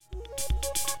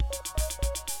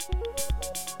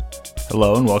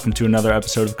Hello and welcome to another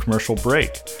episode of Commercial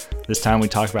Break. This time we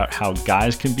talk about how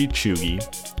guys can be chuggy,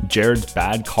 Jared's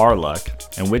bad car luck,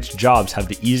 and which jobs have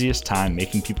the easiest time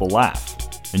making people laugh.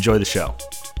 Enjoy the show.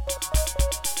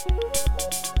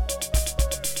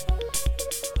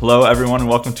 Hello everyone and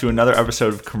welcome to another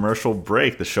episode of Commercial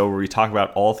Break, the show where we talk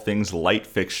about all things light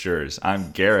fixtures.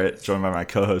 I'm Garrett, joined by my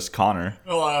co-host Connor.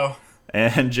 Hello.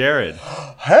 And Jared.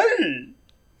 Hey!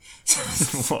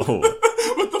 Whoa.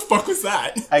 What the fuck was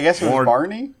that? I guess it was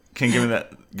Barney? Can you give me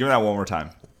that one more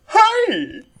time?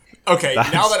 Hey! Okay,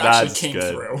 now that actually came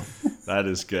good. through. That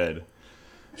is good.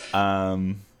 How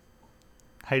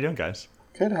you doing, guys?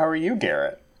 Good, how are you,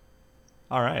 Garrett?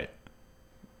 All right.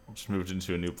 Just moved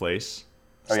into a new place.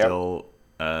 Oh, Still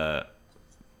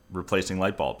replacing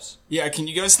light bulbs. Yeah, can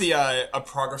you give us a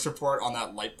progress report on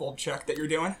that light bulb check that you're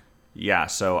doing? Yeah,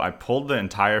 so I pulled the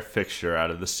entire fixture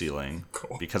out of the ceiling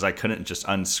because I couldn't just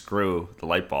unscrew the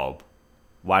light bulb.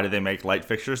 Why do they make light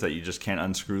fixtures that you just can't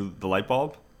unscrew the light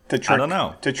bulb? I don't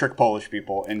know. To trick Polish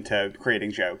people into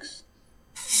creating jokes.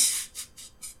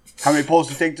 How many pulls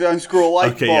does it take to unscrew a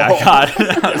light bulb? Okay, yeah, I got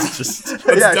it. That's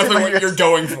definitely what you're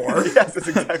going for. Yes, that's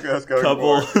exactly what I was going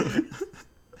for.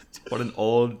 What an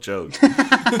old joke.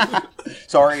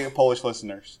 Sorry, Polish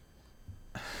listeners.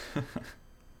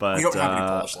 But we don't have any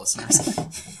Polish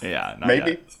listeners. Yeah, not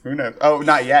maybe. Yet. Who knows? Oh,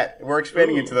 not yet. We're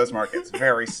expanding into those markets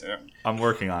very soon. I'm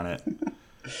working on it.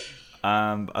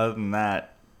 Other than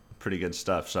that, pretty good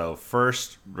stuff. So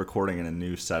first, recording in a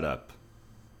new setup.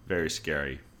 Very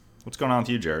scary. What's going on with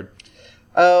you, Jared?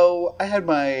 Oh, I had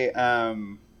my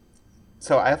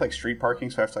so I have like street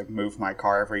parking, so I have to like move my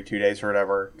car every 2 days or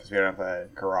whatever because we don't have a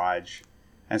garage.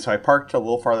 And so I parked a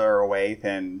little farther away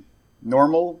than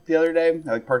normal the other day.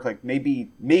 I like parked like maybe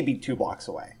 2 blocks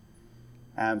away.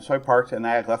 So I parked and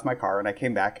I had left my car and I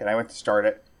came back and I went to start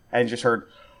it and just heard.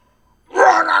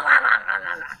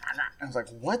 I was like,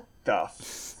 "What the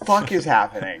fuck is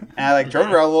happening?" And I like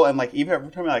drove around a little and like even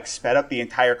every time I like sped up, the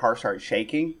entire car started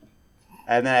shaking.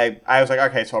 And then I was like,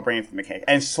 okay, so I'll bring it to the mechanic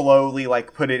and slowly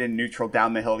like put it in neutral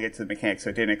down the hill to get to the mechanic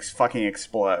so it didn't fucking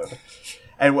explode.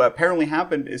 And what apparently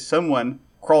happened is someone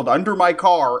crawled under my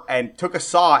car and took a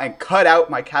saw and cut out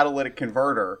my catalytic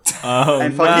converter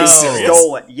and fucking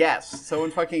stole it. Yes,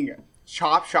 someone fucking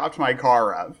chopped my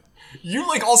car up. You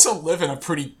like also live in a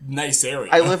pretty nice area.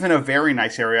 I live in a very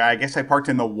nice area. I guess I parked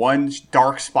in the one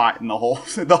dark spot in the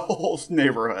whole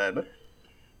neighborhood.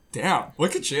 Damn,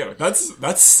 look at you. That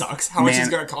sucks. How much is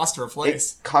it going to cost to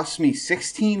replace? It cost me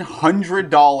 $1,600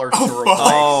 to replace.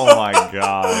 Oh my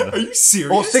god. Are you serious?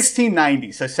 Well,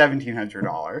 $1,690, so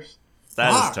 $1,700.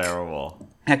 That is terrible.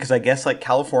 Yeah, because I guess like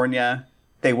California,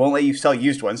 they won't let you sell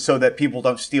used ones so that people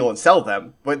don't steal and sell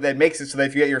them. But that makes it so that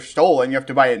if you get yours stolen, you have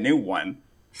to buy a new one.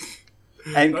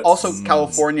 And also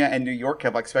California and New York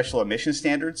have like special emission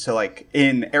standards. So like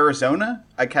in Arizona,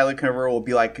 a catalytic converter will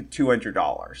be like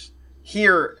 $200.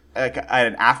 Here, like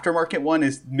an aftermarket one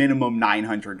is minimum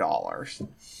 $900.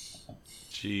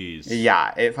 Jeez.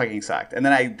 Yeah, it fucking sucked. And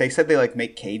then they said they like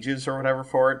make cages or whatever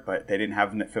for it, but they didn't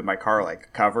have them that fit my car,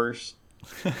 like covers.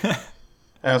 And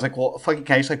I was like, well, fucking,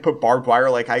 can I just like put barbed wire?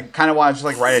 Like, I kind of want to just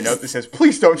like write a note that says,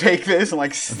 please don't take this, and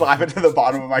like slap it to the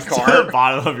bottom of my car. To the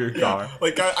bottom of your car.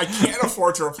 Like, I can't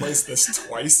afford to replace this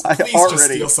twice. Please just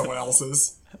steal someone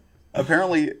else's.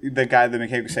 Apparently, the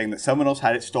mechanic was saying that someone else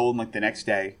had it stolen like the next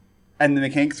day. And the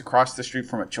mechanic's across the street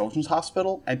from a children's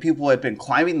hospital, and people had been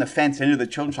climbing the fence into the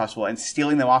children's hospital and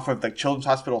stealing them off of the children's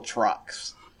hospital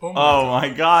trucks. Oh my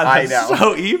god, that's I know.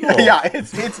 so evil. Yeah,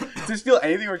 it's to steal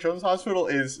anything from a children's hospital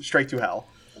is straight to hell.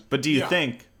 But do you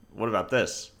think, what about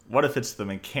this? What if it's the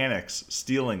mechanics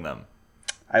stealing them?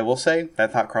 I will say,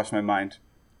 that thought crossed my mind.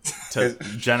 To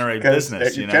generate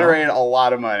business, you know? Generated a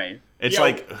lot of money. It's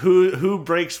like, who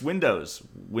breaks windows?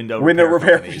 Window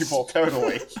repair companies. People,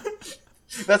 totally.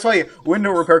 That's why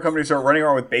window repair companies are running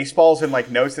around with baseballs and like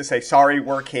notes that say, sorry,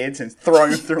 we're kids, and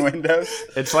throwing them through windows.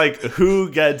 It's like, who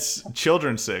gets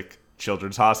children sick?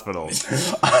 Children's hospitals.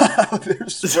 They're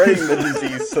spreading the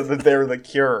disease so that they're the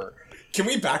cure. Can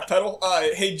we backpedal?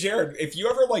 Hey, Jared, if you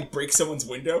ever, like, break someone's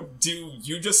window, do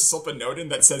you just slip a note in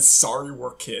that says, sorry,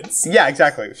 we're kids? Yeah,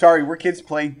 exactly. Sorry, we're kids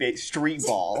playing street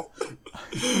ball.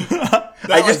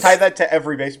 I just tie that to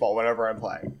every baseball whenever I'm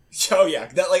playing. Oh, yeah.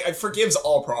 That, like, it forgives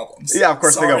all problems. Yeah, of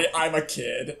course. Sorry, I'm a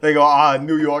kid. They go,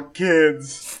 New York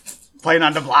kids. Playing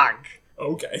on the block.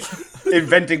 Okay.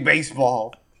 Inventing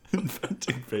baseball.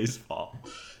 Inventing baseball.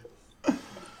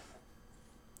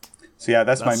 So yeah,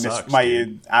 that's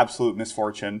my absolute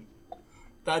misfortune.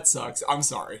 That sucks. I'm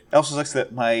sorry. It also sucks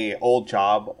that my old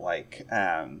job, like,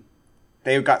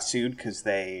 they got sued because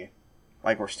they,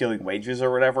 like, were stealing wages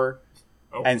or whatever.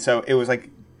 Oh. And so it was, like,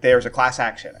 there's a class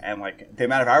action, and like the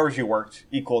amount of hours you worked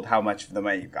equaled how much of the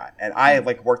money you got. And I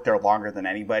like worked there longer than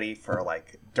anybody for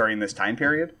like during this time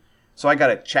period, so I got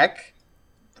a check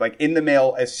like in the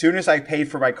mail as soon as I paid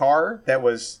for my car that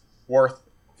was worth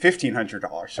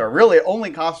 $1,500. So really, it only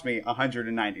cost me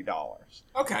 $190.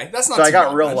 Okay, that's not. So too I got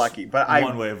bad. real lucky, but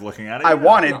One way of looking at it. I yeah.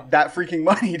 wanted that freaking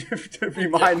money to be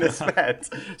mine to spend.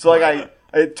 So like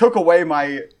I took away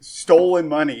my stolen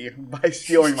money by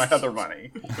stealing my other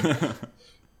money.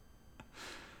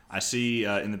 I see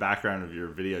in the background of your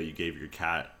video you gave your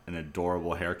cat an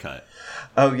adorable haircut.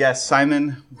 Oh yes,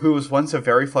 Simon, who was once a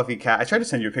very fluffy cat. I tried to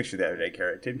send you a picture the other day,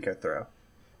 Carrot. It didn't go through.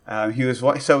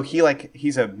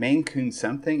 He's a Maine Coon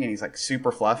something, and he's like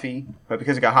super fluffy. But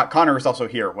because it got hot, Connor was also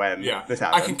here when this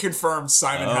happened. I can confirm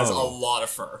Simon has a lot of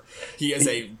fur. He is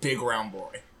a big round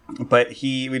boy. But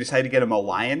we decided to get him a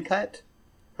lion cut,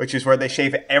 which is where they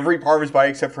shave every part of his body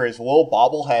except for his little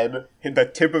bobble head, the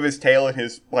tip of his tail, and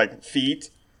his like feet.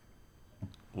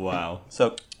 Wow.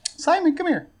 So, Simon, come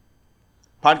here.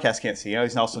 Podcast can't see.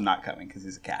 He's also not coming because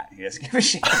he's a cat. He doesn't give a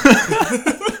shit.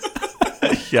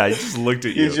 Yeah, he just looked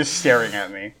at you. He's just staring at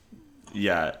me.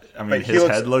 Yeah, I mean, his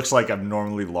head looks like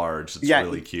abnormally large. It's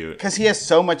really cute. Because he has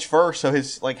so much fur, so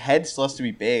his like head still has to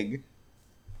be big.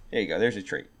 There you go. There's a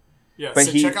treat. Yeah,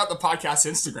 so check out the podcast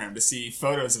Instagram to see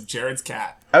photos of Jared's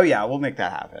cat. Oh yeah, we'll make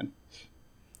that happen.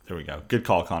 There we go. Good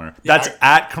call, Connor. Yeah, That's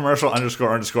at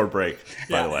commercial__break,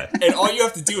 by the way. And all you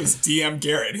have to do is DM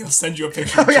Garrett. He'll send you a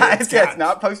picture of Oh yeah, Jared's cat. it's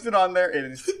not posted on there. It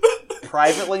is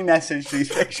privately messaged these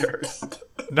pictures.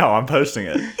 No, I'm posting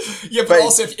it. Yeah, but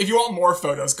also, if you want more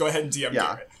photos, go ahead and DM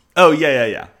Garrett. Oh,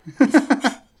 yeah.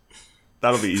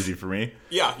 That'll be easy for me.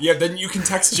 Yeah, then you can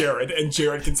text Jared, and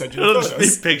Jared can send you It'll the just be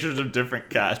photos. pictures of different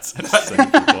cats. That's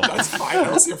fine. I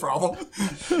don't see a problem.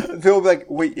 They'll be like,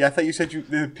 wait, I thought you said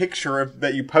the picture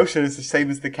that you posted is the same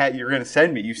as the cat you're going to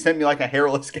send me. You sent me like a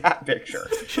hairless cat picture.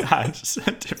 Yeah, I just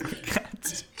sent different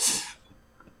cats.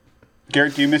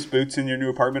 Garrett, do you miss Boots in your new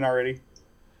apartment already?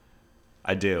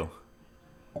 I do.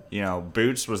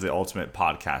 Boots was the ultimate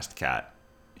podcast cat.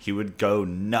 He would go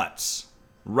nuts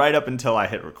right up until I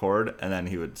hit record, and then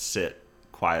he would sit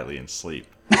quietly and sleep.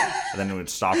 And then he would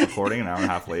stop recording an hour and a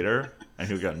half later, and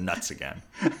he would go nuts again.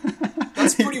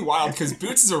 That's pretty wild, because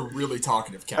Boots is a really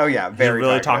talkative cat. Oh, yeah, very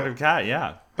really talkative cat,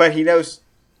 yeah. But he knows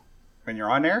when you're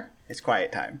on air, it's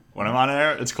quiet time. When I'm on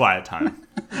air, it's quiet time.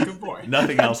 Good boy.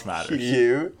 Nothing else matters.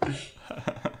 You.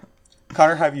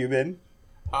 Connor, how have you been?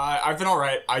 I've been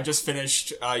alright. I just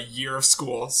finished a year of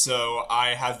school, so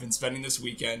I have been spending this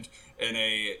weekend in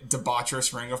a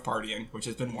debaucherous ring of partying, which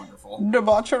has been wonderful.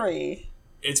 Debauchery.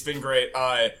 It's been great.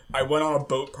 I went on a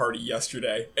boat party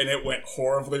yesterday, and it went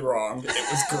horribly wrong.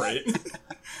 It was great.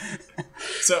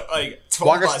 So, 12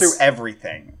 Walk of us us... through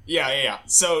everything. Yeah.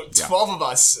 So, 12 of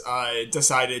us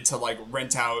decided to,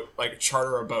 rent out,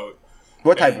 charter a boat.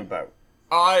 What type of boat?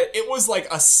 It was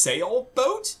a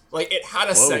sailboat. It had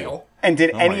a sail. And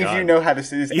did any of you know how to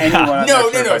say this? Anyone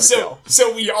No.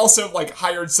 So we also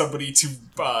hired somebody to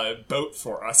boat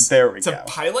for us. There we go. To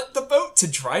pilot the boat, to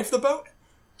drive the boat,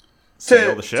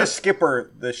 sail the ship, to skipper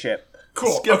the ship.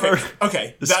 Cool. Skipper.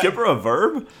 Okay. Is skipper a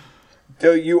verb?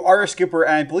 So you are a skipper,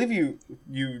 and I believe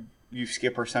you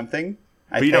skipper something.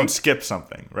 But you don't skip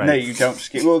something, right? No, you don't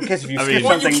skip. Well, because if you skip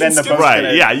something, you then the skip. boat's right?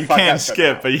 gonna Yeah, you fuck can up skip,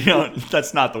 somehow. but you don't.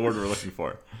 That's not the word we're looking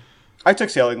for. I took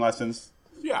sailing lessons.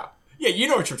 Yeah, you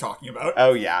know what you're talking about.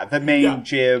 Oh yeah, the main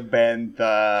jib and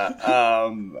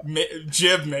the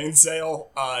jib, mainsail.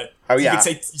 Oh you yeah.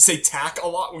 could say tack a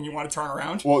lot when you want to turn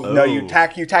around. Well, no, you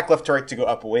tack left to right to go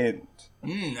upwind.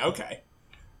 Okay.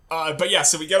 But yeah,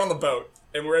 so we get on the boat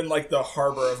and we're in the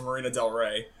harbor of Marina del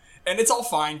Rey, and it's all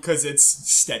fine because it's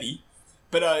steady.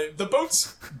 But the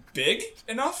boat's big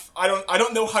enough. I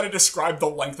don't know how to describe the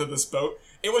length of this boat.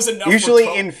 It was enough.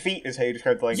 Usually in feet is how you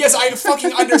describe the length. Yes, I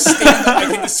fucking understand that I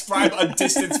can describe a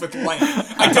distance with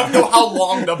length. I don't know how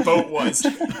long the boat was.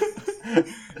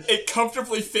 It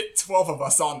comfortably fit 12 of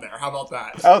us on there. How about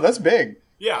that? Oh, that's big.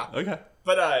 Yeah. Okay.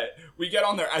 But we get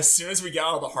on there. As soon as we get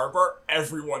out of the harbor,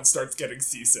 everyone starts getting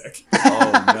seasick.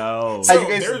 Oh no. Have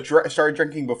you guys started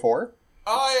drinking before?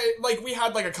 We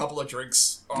had a couple of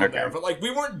drinks on there, but we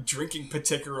weren't drinking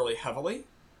particularly heavily.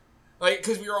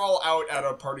 Because we were all out at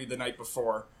a party the night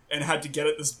before and had to get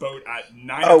at this boat at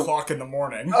 9 o'clock in the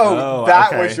morning. Oh,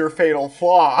 that was your fatal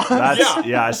flaw.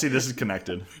 Yeah, I see this is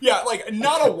connected. Yeah,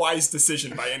 not a wise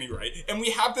decision by any rate. And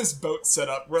we have this boat set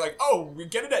up. We're we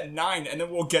get it at 9 and then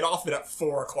we'll get off it at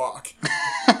 4 o'clock.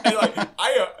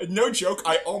 And no joke,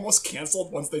 I almost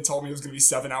canceled once they told me it was going to be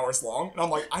 7 hours long. And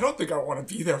I'm I don't think I want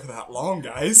to be there for that long,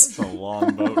 guys. It's a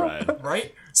long boat ride.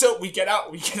 Right? So we get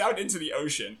out into the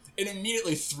ocean, and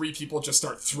immediately 3 people just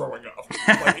start throwing up.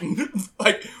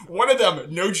 Like one of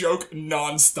them, no joke,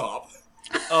 nonstop.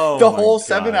 Oh, The my whole God.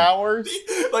 7 hours?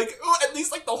 Like at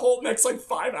least like the whole next like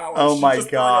 5 hours. Oh she's my just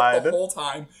throwing up God. The whole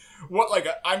time.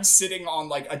 I'm sitting on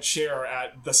like a chair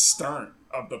at the stern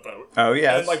of the boat. Oh,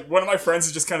 yes. And like one of my friends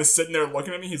is just kind of sitting there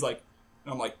looking at me. He's like,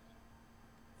 and I'm like,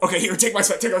 okay, here, take my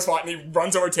spot. And he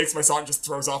runs over, takes my spot, and just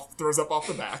throws up off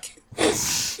the back.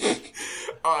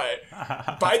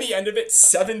 By the end of it,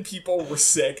 7 people were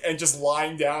sick and just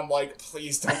lying down like,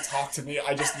 please don't talk to me.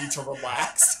 I just need to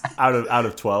relax. Out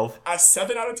of 12.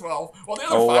 7 out of 12. Well, the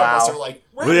other Oh, 5 of us wow. are like,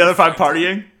 Were the other 5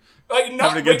 partying? Like, not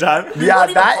Having a good time? we Yeah,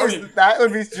 weren't even that partying.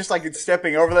 would be just like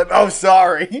stepping over them. Oh,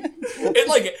 sorry.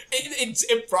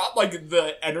 It brought like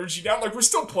the energy down. Like we're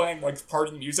still playing like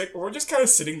party music, but we're just kind of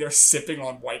sitting there sipping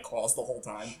on White Claws the whole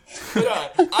time.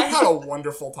 But I had a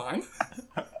wonderful time.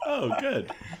 Oh,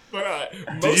 good. But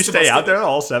Did you stay out there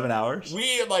all 7 hours?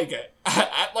 We like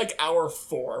at like hour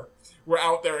 4, we're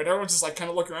out there, and everyone's just like kind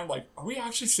of looking around, like, are we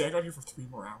actually staying out here for 3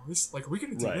 more hours? Like, are we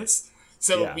gonna do Right. this?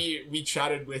 So Yeah. we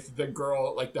chatted with the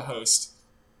girl, like the host,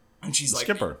 and she's like,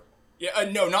 Skipper. yeah,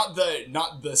 no, not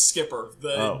the skipper,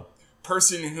 the Oh.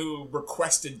 person who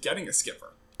requested getting a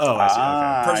skipper. Oh, I see.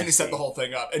 Okay. Person I who set see. the whole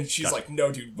thing up, and she's Gotcha. like,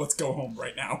 "No, dude, let's go home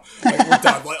right now. Like, we're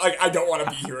done. Like, I don't want to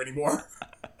be here anymore."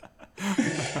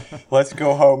 Let's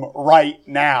go home right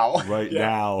now. Right Yeah.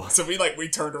 now. So we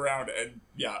turned around, and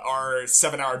yeah, our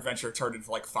 7-hour adventure turned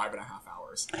into like 5.5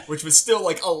 hours, which was still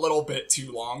like a little bit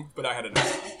too long, but I had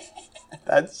enough.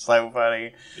 That's so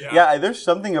funny. Yeah. Yeah, there's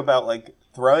something about like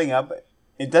throwing up.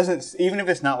 It doesn't, even if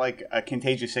it's not like a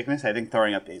contagious sickness, I think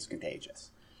throwing up is contagious.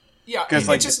 Yeah, 'Cause, it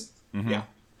like- just yeah.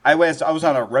 I was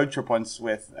on a road trip once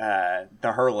with the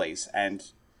Hurleys, and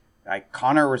like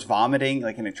Connor was vomiting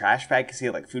like in a trash bag because he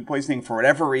had like food poisoning for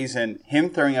whatever reason. Him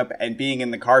throwing up and being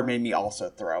in the car made me also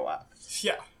throw up.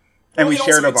 Yeah. And we Well,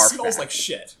 shared also, a barf it smells bag. like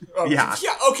shit. Oh, Yeah.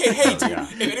 Yeah. Okay. Hey, dude. Yeah.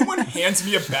 If anyone hands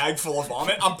me a bag full of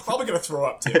vomit, I'm probably gonna throw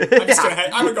up too. I'm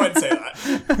gonna go ahead and say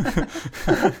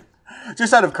that.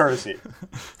 Just out of courtesy.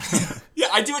 Yeah,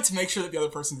 I do it to make sure that the other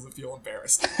person doesn't feel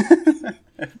embarrassed.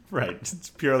 Right. It's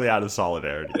purely out of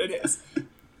solidarity. It is.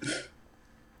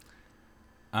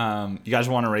 You guys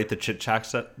want to rate the chit chat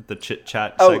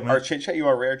Oh, segment? our chit chat. You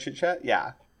want rare chit chat?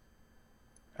 Yeah.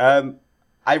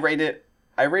 I rate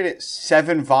it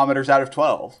 7 vomiters out of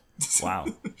 12. Wow.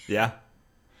 Yeah.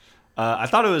 I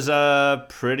thought it was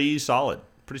pretty solid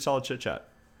chit chat.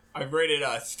 I rated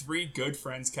 3 good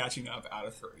friends catching up out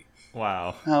of 3.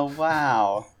 Wow. Oh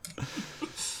wow.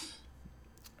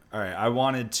 All right. I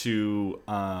wanted to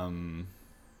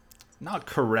not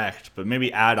correct, but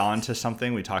maybe add on to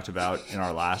something we talked about in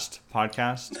our last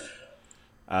podcast,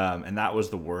 and that was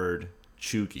the word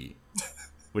chuggy,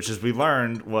 which, as we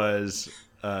learned, was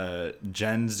a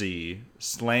Gen Z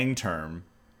slang term,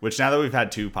 which now that we've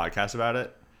had 2 podcasts about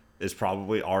it, is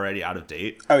probably already out of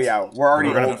date. Oh yeah, we're already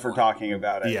We're gonna- old for talking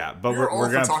about it. Yeah, but We were all we're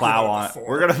for gonna talking plow about on. it before.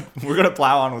 We're gonna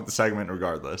plow on with the segment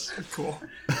regardless. Cool.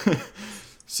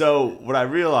 So what I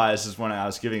realized is when I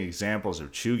was giving examples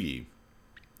of chuggy,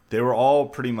 they were all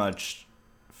pretty much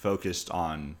focused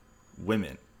on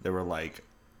women. They were like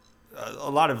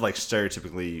a lot of like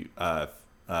stereotypically,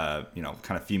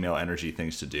 kind of female energy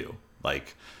things to do,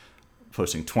 like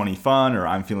posting 20 fun, or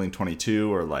I'm feeling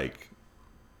 22, or like,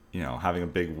 having a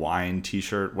big wine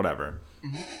T-shirt, whatever.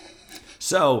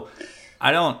 So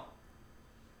I don't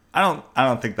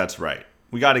think that's right.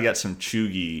 We got to get some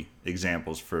chuggy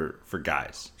examples for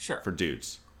guys, Sure. for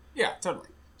dudes. Yeah, totally.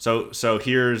 So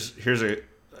here's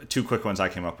 2 quick ones I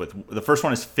came up with. The first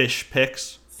one is fish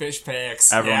pics. Fish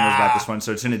pics. Everyone yeah. knows about this one.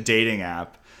 So it's in a dating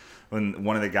app. When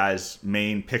one of the guy's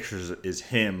main pictures is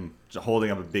him holding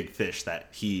up a big fish that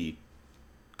he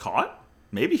caught.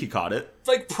 Maybe he caught it,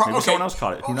 Like maybe someone else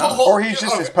caught it. Who Oh, knows? oh, Or he's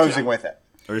just okay, posing yeah. with it.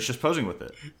 Or he's just posing with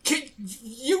it.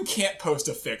 You can't post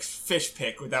a fish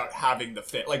pic without having the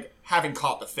fish, like having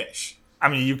caught the fish. I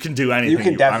mean, you can do anything.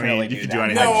 can definitely you do can that. do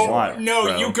anything you want. No,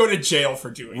 bro. you go to jail for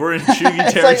doing We're it. in chuggy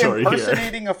It's like territory here.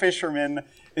 impersonating a fisherman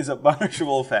is a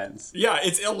punishable offense. Yeah,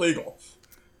 it's illegal.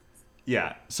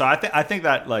 Yeah, so I think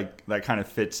that that kind of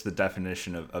fits the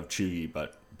definition of chuggy,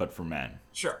 but for men,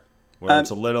 Sure. where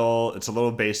it's a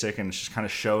little basic and it's just kind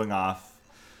of showing off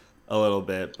a little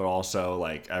bit, but also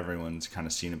like everyone's kind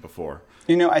of seen it before.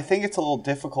 I think it's a little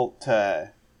difficult to.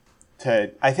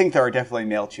 I think there are definitely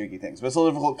male chuggy things, but it's a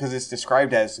little difficult because it's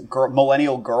described as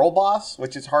millennial girl boss,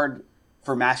 which is hard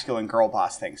for masculine girl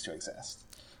boss things to exist.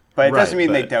 But it doesn't Right,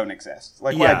 mean they but- don't exist.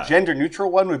 Like Yeah. a gender neutral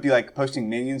one would be like posting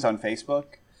minions on Facebook.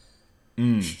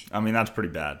 I mean, that's pretty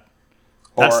bad.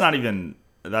 Or- That's not even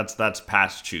that's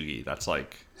past chuggy. That's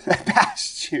like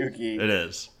Past chuggy. It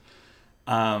is.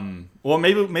 Well,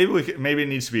 maybe it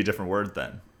needs to be a different word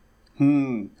then.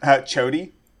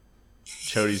 Chody?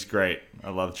 Chody's great. I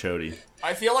love chody.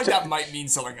 I feel like that might mean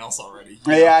something else already.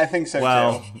 Yeah, I think so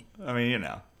Well, too. I mean,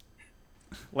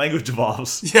 language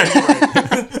evolves. Yeah, you're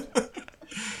right.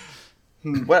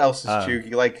 What else is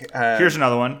chuggy? Like, Here's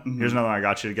another one. Here's another one I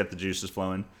got you to get the juices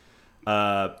flowing.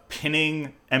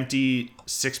 Pinning empty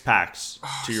 6-packs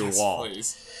to your Yes, wall.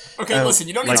 please. Okay, listen,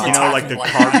 you don't need Like, to you attack know, like me the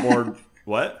like that. cardboard.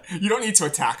 What? You don't need to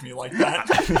attack me like that.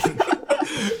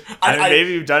 I mean,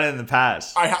 maybe you've done it in the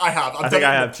past. I have. I think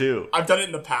I have too. I've done it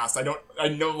in the past. I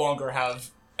no longer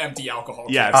have empty alcohol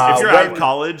Yeah, cans. if you're out of when-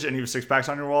 college and you have 6-packs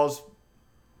on your walls,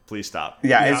 please stop.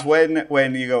 yeah, Yeah. it's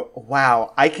when you go,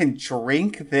 wow, I can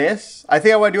drink this. I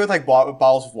think I want to do it with like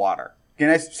bottles of water. Get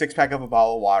a nice 6-pack of a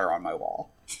bottle of water on my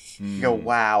wall. You go,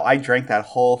 wow, I drank that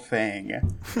whole thing.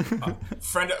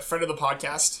 friend of the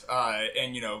podcast,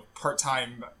 and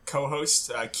part-time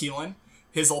co-host Keelan.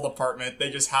 His old apartment, they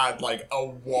just had like a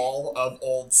wall of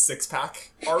old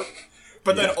 6-pack art,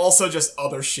 but then also just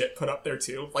other shit put up there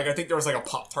too. Like I think there was like a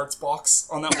Pop-Tarts box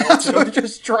on that wall So too.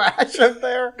 just trash up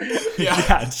there. Yeah.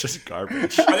 Yeah, it's just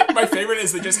garbage. I think my favorite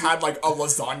is they just had like a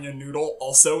lasagna noodle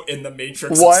also in the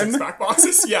matrix One? of 6-pack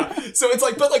boxes. Yeah. So it's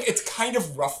like, but like it's kind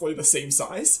of roughly the same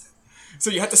size. So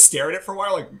you had to stare at it for a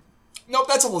while, like, nope,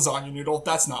 that's a lasagna noodle.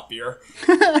 That's not beer.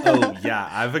 Oh, yeah.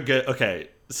 I have a good... Okay,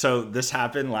 so this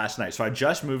happened last night. So I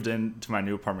just moved into my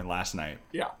new apartment last night.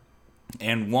 Yeah.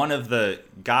 And one of the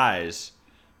guys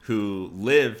who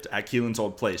lived at Keelan's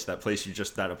old place, that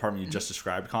apartment you just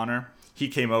described, Connor, he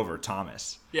came over,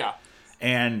 Thomas. Yeah.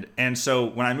 And so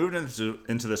when I moved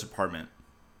into this apartment,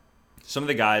 some of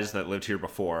the guys that lived here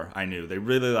before, I knew they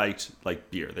really liked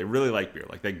beer. They really like beer.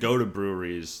 Like they go to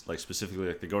breweries, like specifically,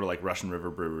 like they go to like Russian River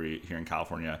Brewery here in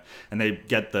California, and they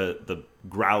get the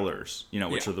growlers,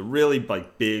 which are the really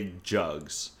like big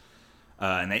jugs,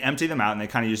 and they empty them out and they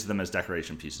kind of use them as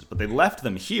decoration pieces. But they left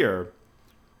them here,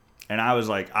 and I was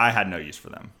like, I had no use for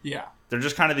them. Yeah. They're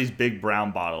just kind of these big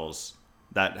brown bottles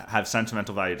that have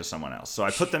sentimental value to someone else. So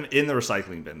I put them in the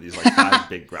recycling bin, these like 5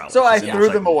 big growlers. So I in the threw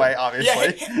them recycling bin. away, Yeah,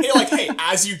 obviously. hey,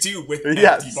 as you do with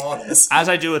Yes. empty bottles. As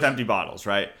I do with empty bottles,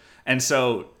 right? And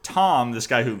so Tom, this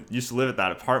guy who used to live at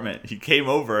that apartment, he came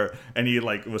over and he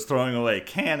like was throwing away a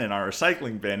can in our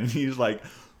recycling bin, and he's like,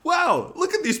 wow,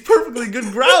 look at these perfectly good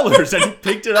growlers. And he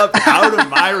picked it up out of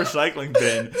my recycling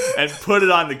bin and put it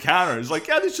on the counter. He's like,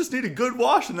 yeah, these just need a good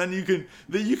wash, and then you can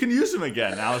use them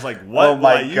again. And I was like, what Oh will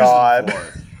my I use God. them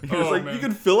for? He was Oh, like, man. you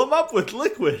can fill them up with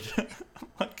liquid. I'm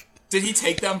like, Did he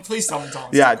take them? Please tell me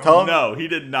Tom. Yeah, took tell them. him. no, he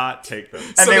did not take them.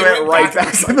 And So they they went went right back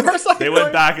back in in the recycling. They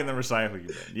went back in the recycling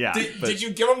bin. Yeah. but- Did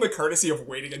you give him the courtesy of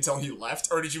waiting until he left,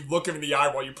 or did you look him in the eye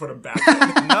while you put him back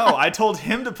in? No, I told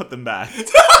him to put them back.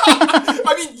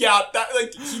 I mean, yeah, that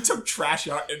like he took trash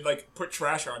out and like put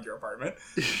trash around your apartment.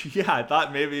 Yeah, I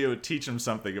thought maybe it would teach him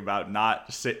something about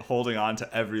not holding on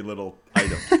to every little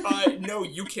item. No,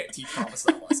 you can't teach Thomas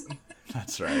that lesson.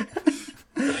 That's right.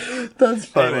 That's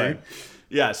funny. Anyway,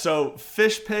 yeah, so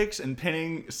fish picks and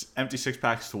pinning empty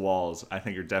 6-packs to walls, I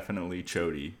think are definitely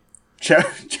chody.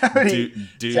 Chody.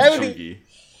 Dude Chody. chuggy.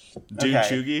 Dude Okay.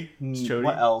 chuggy? It's chody.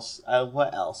 What else?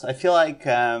 What else? I feel like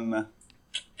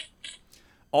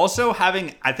Also,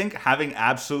 having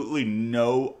absolutely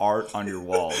no art on your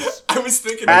walls. I was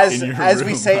thinking, as in your we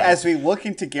room, say, right? as we look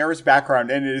into Garrett's background,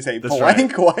 and it is a That's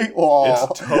blank white wall.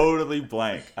 It's totally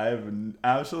blank. I have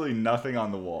absolutely nothing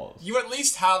on the walls. you at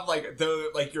least have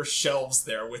like your shelves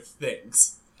there with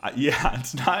things. Yeah,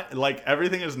 it's not like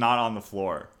everything is not on the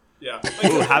floor. Yeah.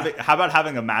 Ooh, how about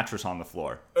having a mattress on the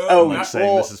floor? Oh, Like saying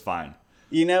well, this is fine.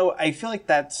 I feel like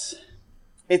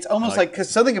it's almost like- because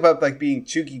something about like being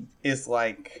chuggy is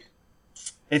like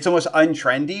it's almost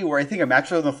untrendy. Where I think a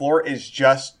mattress on the floor is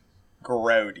just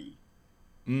grody.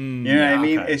 You know what I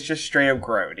mean? okay. It's just straight up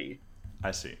grody. I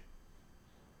see.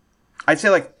 I'd say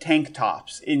like tank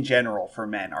tops in general for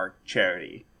men are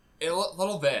chody. A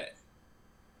little bit.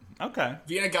 Okay.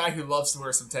 Being a guy who loves to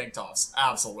wear some tank tops,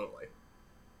 absolutely.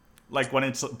 Like when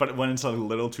it's a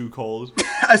little too cold.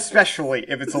 Especially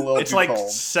if it's a little It's too like cold.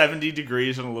 70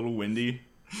 degrees and a little windy.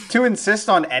 To insist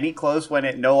on any clothes when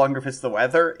it no longer fits the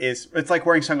weather it's like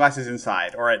wearing sunglasses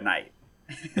inside or at night.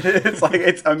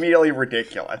 It's immediately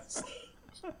ridiculous.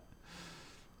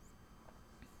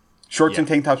 Shorts and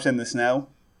Yeah. tank tops in the snow.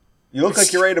 You look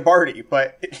like you're ready to party,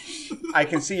 but I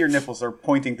can see your nipples are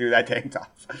pointing through that tank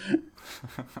top.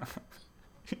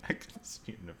 I can see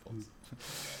your nipples.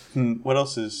 What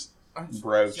else is Yeah.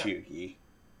 chuggy?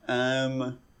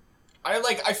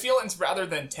 I feel it's rather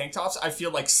than tank tops, I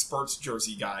feel like Spurt's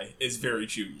jersey guy is very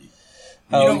chuggy.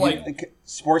 Oh, like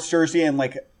sports jersey and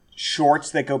like shorts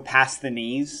that go past the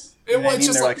knees. You know what I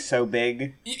mean? They're like so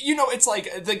big. It's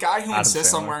like the guy who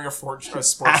insists on wearing a sports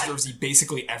jersey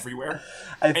basically everywhere.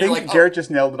 I think Jared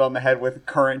just nailed it on the head with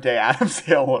current day Adam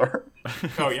Sandler.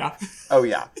 Oh yeah. Oh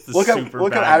yeah. Look up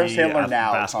Adam Sandler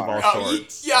now. Basketball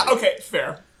shorts. Yeah. Okay.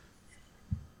 Fair.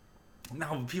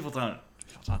 No, people don't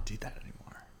do that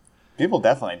anymore. People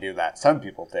definitely do that. Some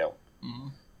people do. Mm-hmm.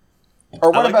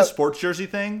 Or what I like about the sports jersey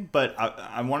thing, but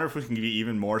I wonder if we can be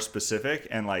even more specific.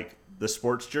 And like the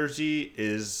sports jersey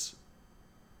is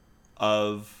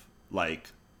of like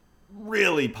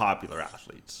really popular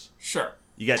athletes. Sure.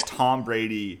 You get Tom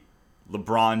Brady,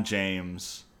 LeBron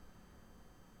James.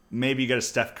 Maybe you get a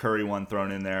Steph Curry one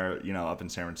thrown in there, up in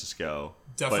San Francisco.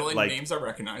 Definitely names I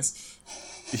recognize.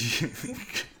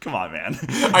 Come on, man.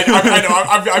 I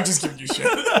know. I'm just giving you shit.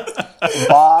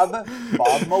 Bob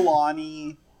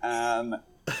Milani,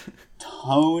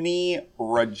 Tony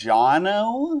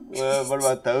Rajano. What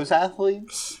about those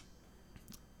athletes?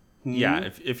 Yeah,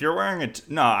 if you're wearing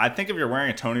I think if you're wearing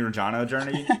a Tony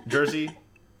Rajano jersey.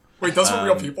 Wait, those are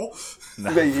real people?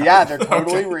 No. Yeah, they're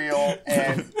totally real,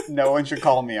 and no one should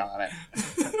call me on it.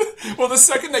 Well, the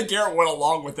second that Garrett went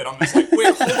along with it, I'm just like,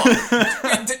 wait, hold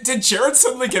on. Did Jared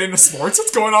suddenly get into sports?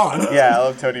 What's going on? Yeah, I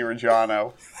love Tony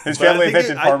Rajano. His family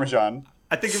invented Parmesan.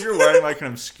 I think if you're wearing like an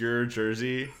obscure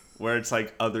jersey where it's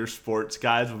like other sports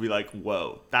guys will be like,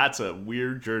 whoa, that's a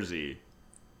weird jersey.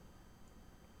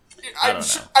 I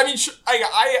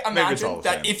imagine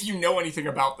that if you know anything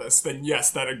about this, then yes,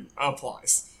 that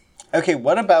applies. Okay,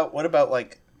 what about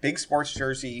like big sports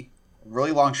jersey,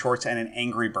 really long shorts, and an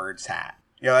Angry Birds hat?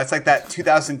 That's like that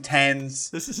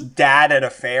 2010s dad at a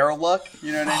fair look.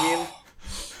 You know what I mean?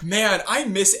 Man, I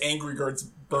miss Angry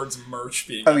Birds merch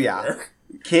being everywhere.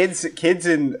 Yeah, kids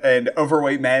and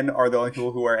overweight men are the only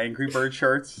people who wear Angry Bird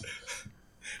shirts.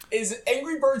 Is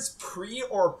Angry Birds pre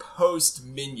or post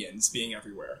Minions being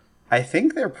everywhere? I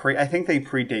think they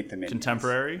predate the Minions.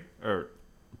 Contemporary or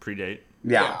predate?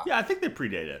 Yeah, I think they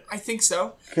predate it. I think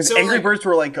so. Because Angry Birds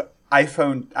were like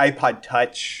iPod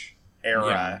Touch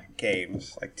era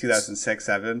games, like 2006,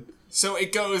 2007. So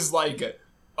it goes like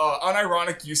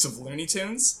unironic use of Looney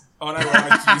Tunes,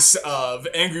 unironic use of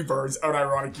Angry Birds,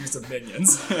 unironic use of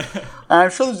Minions.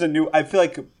 I'm sure there's a new. I feel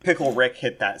like Pickle Rick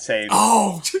hit that same.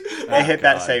 Oh, they hit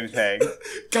that same thing.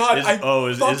 God,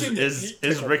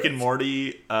 is Rick and Morty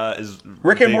is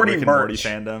Rick and Morty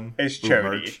fandom is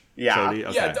Chody. Yeah, Chody?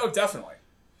 Okay. Yeah, definitely.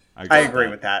 I agree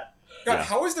with that. God,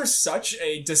 how is there such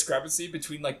a discrepancy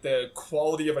between like the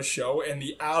quality of a show and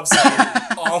the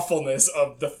absolute awfulness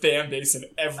of the fan base and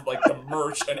the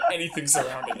merch and anything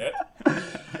surrounding it?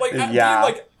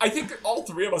 I think all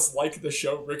three of us like the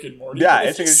show Rick and Morty. Yeah,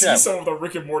 it's a good show. See some of the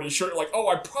Rick and Morty shirt, like, oh,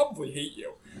 I probably hate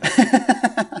you.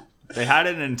 They had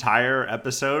an entire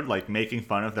episode like making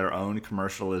fun of their own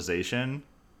commercialization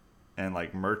and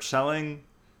like merch selling.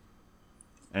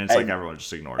 And it's like everyone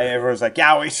just ignored it. And everyone's like,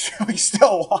 yeah, we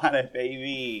still want it,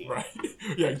 baby. Right.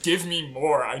 Yeah, give me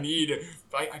more. I need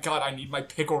my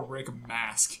Pickle Rick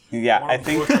mask. Yeah, I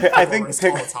think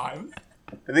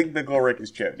Pickle Rick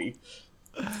is Chody.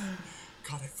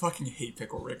 God, I fucking hate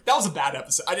Pickle Rick. That was a bad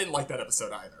episode. I didn't like that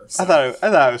episode either. So. I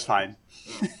thought it was fine.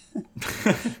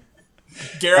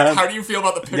 Garrett, how do you feel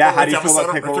about the Pickle Rick how do you episode? Feel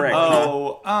about Pickle Rick?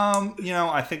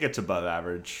 I think it's above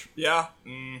average. Yeah.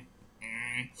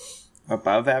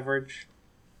 Above average?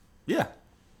 Yeah.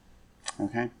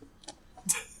 Okay.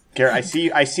 Garrett, I see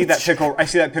that pickle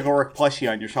Rick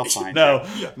plushie on your shelf behind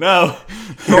you. No.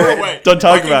 Throw it away. Don't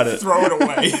talk about it. Throw it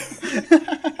away.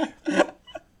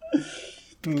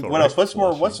 What else? What's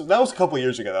more? That was a couple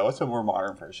years ago though. What's a more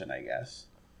modern version? I guess.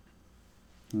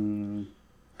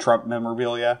 Trump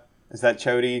memorabilia. Is that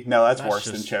Chody? No, that's worse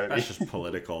than Chody. That's just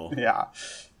political. Yeah.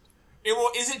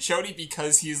 Is it Chody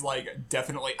because he's like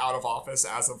definitely out of office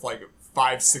as of like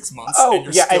 5-6 months? Oh, and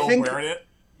you're still wearing it?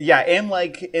 Yeah, in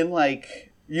like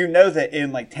that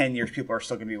in like 10 years people are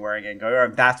still gonna be wearing it and go,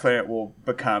 oh, that's when it will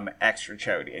become extra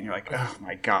Chody, and you're like, oh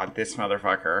my god, this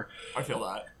motherfucker. I feel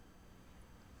that.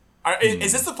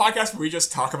 Is this the podcast where we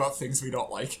just talk about things we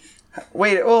don't like?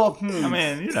 Wait, well, I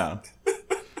mean,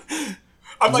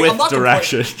 I'm with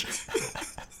direction.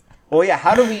 Well, yeah.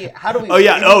 How do we? Oh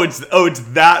yeah. It's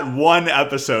that one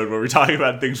episode where we're talking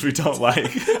about things we don't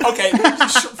like. Okay.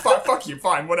 Fuck you.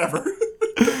 Fine. Whatever.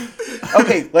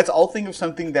 Okay. Let's all think of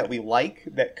something that we like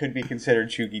that could be considered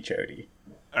Chuggy Chody.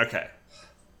 Okay.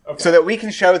 So that we can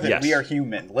show that we are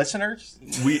human listeners.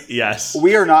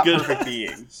 We are not perfect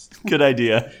beings. Good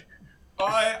idea.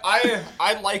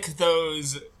 I like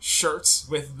those shirts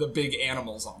with the big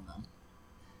animals on them.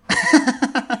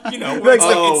 You know, Like, where it's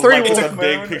oh, three like it's a wolf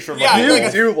big moon. picture of Yeah, like, You like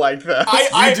a- do like that.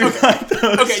 I do okay, like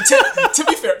those. okay,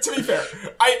 to be fair,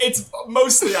 it's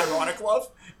mostly ironic love.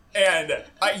 And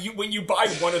when you buy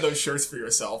one of those shirts for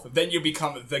yourself, then you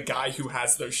become the guy who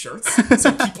has those shirts.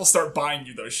 So people start buying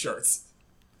you those shirts.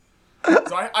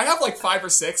 So I have like 5 or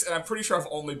 6, and I'm pretty sure I've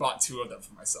only bought 2 of them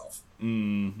for myself.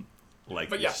 like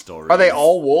But the yeah. story. Are they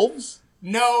all wolves?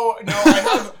 No,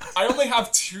 I only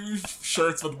have 2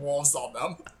 shirts with wolves on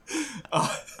them.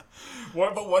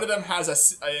 But one of them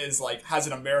has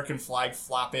an American flag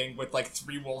flapping with like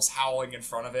 3 wolves howling in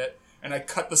front of it, and I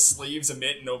cut the sleeves a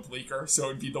bit and obliquer, so it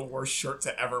would be the worst shirt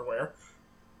to ever wear.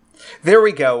 There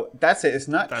we go. That's it. It's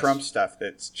not That's- Trump stuff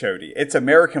that's chody. It's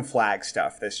American flag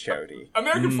stuff that's chody.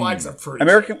 American flags are pretty.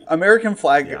 American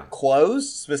flag Yeah.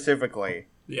 clothes specifically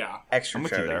Yeah. extra I'm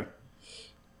with you chody. there.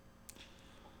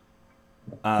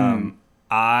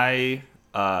 I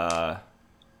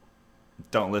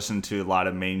don't listen to a lot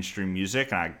of mainstream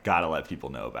music, and I gotta let people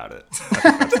know about it. I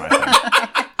think that's my thing.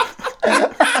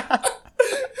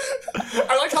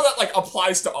 I like how that like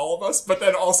applies to all of us, but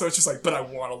then also it's just like, but I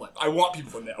want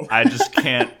people to know. I just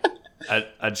can't.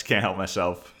 I just can't help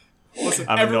myself. Listen,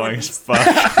 I'm everyone annoying as needs- fuck.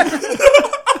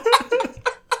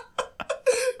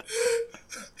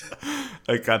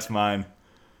 Like that's mine.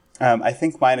 I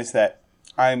think mine is that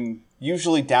I'm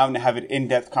usually down to have an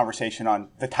in-depth conversation on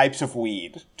the types of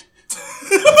weed.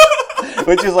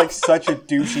 Which is like such a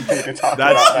douchey thing to talk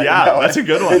That's about. yeah. You know? That's a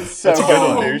good one. It's so That's a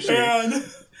good one. douchey. man.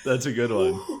 That's a good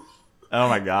one. Oh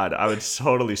my god, I would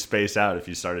totally space out if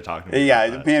you started talking to me Yeah,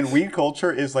 about that. man, weed culture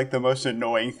is like the most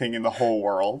annoying thing in the whole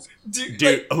world. Dude,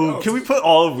 like, can we put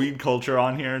all of weed culture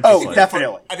on here? And Oh, just, like,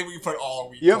 definitely. I think we can put all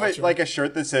weed You have culture. like a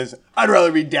shirt that says, I'd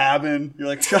rather be dabbing. You're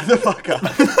like, shut the fuck up.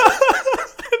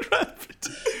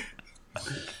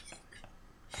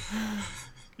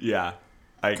 Yeah,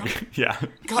 I yeah,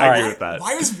 God, I agree why, with that.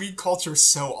 Why is weed culture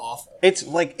so awful?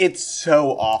 It's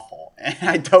so awful. And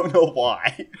I don't know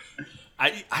why. I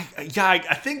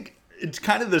think it's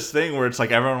kind of this thing where it's like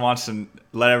everyone wants to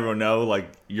let everyone know like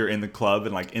you're in the club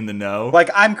and like in the know. Like,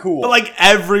 I'm cool. But like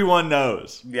everyone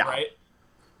knows. yeah. Right?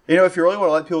 You know, if you really want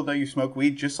to let people know you smoke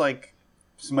weed, just like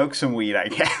smoke some weed, I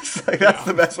guess. Like, that's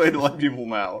the best way to let people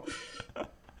know.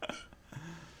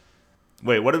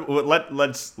 Wait,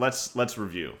 let's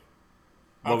review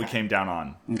what we Okay. came down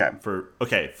on.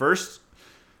 Okay. First,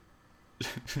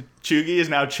 Chugi is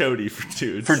now Chody for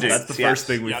dudes. For dudes, That's the yes. first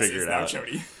thing we Yes, figured it's now out.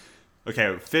 Jody.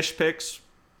 Okay, fish picks,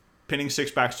 pinning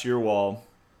 6-packs to your wall,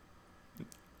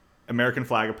 American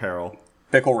flag apparel,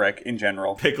 Pickle Rick in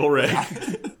general. Pickle Rick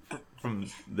from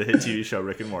the hit TV show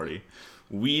Rick and Morty,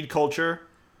 weed culture,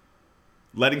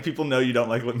 letting people know you don't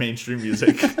like mainstream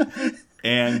music,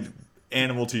 and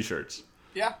animal t-shirts.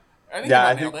 Yeah. I think Yeah, I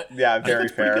I nailed think, it. yeah, I think very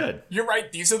that's pretty fair. good. You're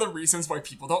right. These are the reasons why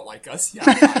people don't like us. Yeah,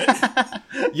 I got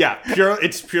it. Yeah,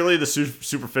 it's purely the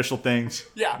superficial things.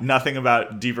 Yeah. Nothing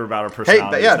deeper about our Hey,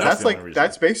 personality. that's the only like, reason.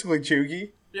 that's basically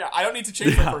Chugi. Yeah, I don't need to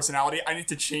change my personality. I need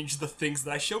to change the things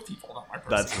that I show people about my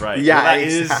personality. That's right. Yeah, Well,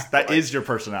 exactly. that is your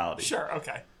personality. Sure,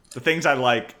 okay. The things I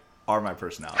like are my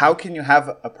personality. How can you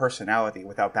have a personality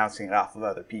without bouncing it off of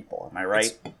other people? Am I right?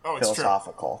 It's true.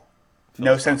 Philosophical.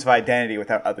 No sense of identity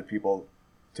without other people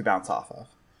to bounce off of.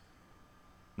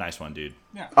 Nice one, dude.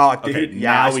 Yeah. Oh, dude, Okay,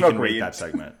 yeah, I now we smoke can rate weed. that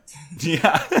segment.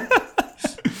 Yeah.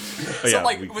 But So, yeah,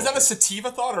 like, weed was that a culture.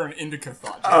 sativa thought or an indica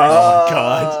thought? Oh,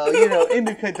 God. You know,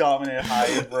 indica dominant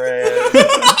hybrid.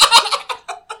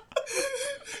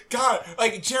 God,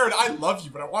 like, Jared, I love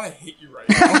you, but I want to hit you right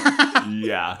now.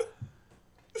 Yeah.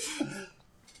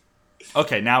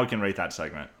 Okay, now we can rate that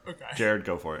segment. Okay. Jared,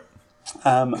 go for it.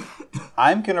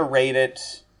 I'm gonna rate it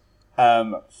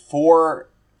 4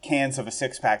 cans of a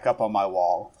 6-pack up on my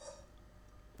wall.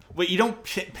 Wait, you don't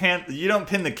pin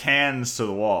the cans to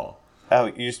the wall. Oh,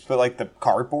 you just put like the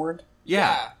cardboard?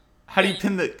 Yeah. How do you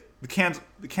pin the cans?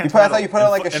 The cans. I thought you put it on,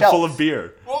 like, a and shelf. full of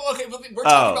beer. Well, okay, but we're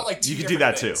talking Oh, about, like, two you could do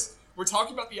different that, too. things. We're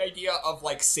talking about the idea of,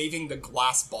 like, saving the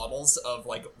glass bottles of,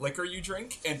 like, liquor you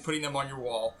drink and putting them on your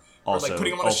wall. Or, like, Also-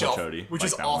 putting them on a also shelf, Chody, which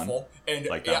like is that one. awful. And,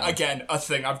 Like that yeah, one. again, a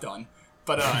thing I've done.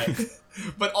 But,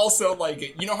 but also,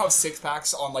 like, you know how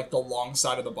 6-packs on, like, the long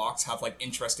side of the box have, like,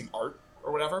 interesting art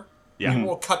or whatever? Yeah. People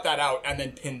will cut that out and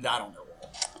then pin that on their wall.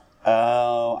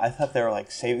 Oh, I thought they were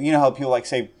like saving. You know how people like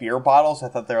save beer bottles? I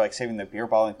thought they were like saving the beer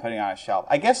bottle and putting it on a shelf.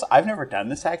 I guess I've never done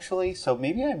this actually, so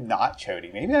maybe I'm not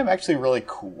chody. Maybe I'm actually really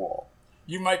cool.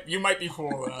 You might be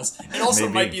cooler than us. It also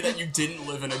Maybe. might be that you didn't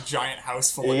live in a giant house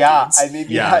full of Yeah, dudes. I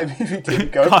maybe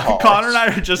didn't go to college. Connor and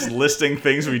I are just listing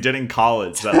things we did in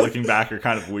college that, looking back, are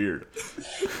kind of weird.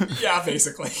 Yeah,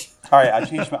 basically. All right,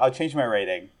 I'll change my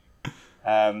rating.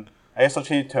 I guess I'll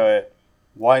change it to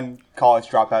 1 college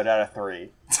dropout out of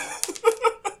 3.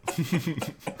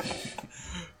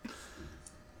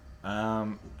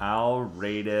 I'll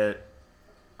rate it.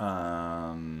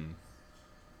 1.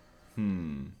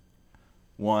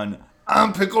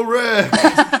 I'm Pickle Rick.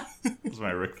 That's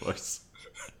my Rick voice.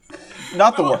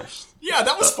 Not the worst. Yeah,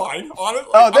 that was fine.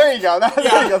 Honestly, Oh, there you go.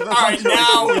 There you go. all right,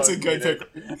 now it's a good pick.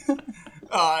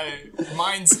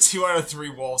 Mine's 2 out of 3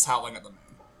 wolves howling at the moon.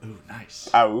 Ooh, nice.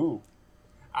 Ow.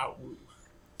 Ow.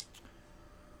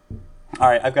 All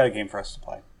right, I've got a game for us to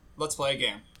play. Let's play a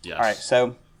game. Yes. All right,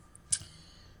 so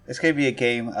it's going to be a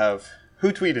game of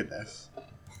who tweeted this.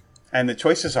 And the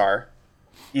choices are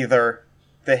either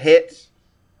the hit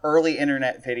early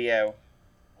internet video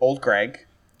Old Greg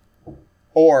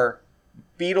or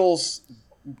Beatles'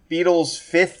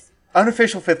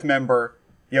 unofficial fifth member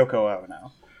Yoko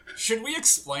Ono. Should we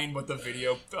explain what the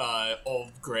video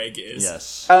Old Greg is?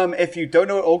 Yes. If you don't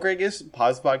know what Old Greg is,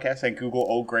 pause the podcast and Google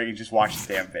Old Greg and just watch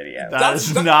the damn video.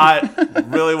 That's not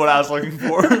really what I was looking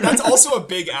for. That's also a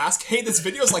big ask. Hey, this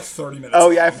video is like 30 minutes Oh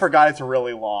long. yeah, I forgot it's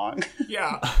really long.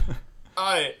 Yeah.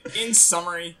 In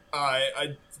summary,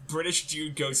 a British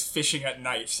dude goes fishing at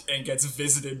night and gets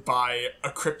visited by a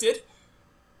cryptid,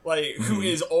 who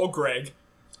is Old Greg,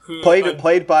 who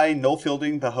Played by Noel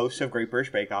Fielding, the host of Great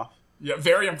British Bake Off. Yeah,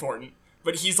 very important.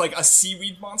 But he's like a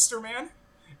seaweed monster man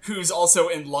who's also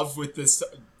in love with this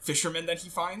fisherman that he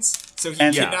finds. So he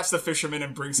kidnaps the fisherman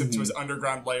and brings him to his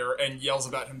underground lair and yells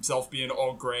about himself being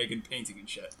Old Greg and painting and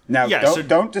shit. Now,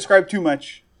 don't describe too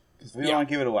much because we don't want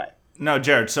to give it away. No,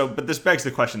 Jared, but this begs the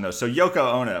question, though. So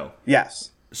Yoko Ono, Yes.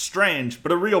 strange,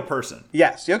 but a real person.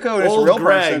 Yes, Yoko Ono is a real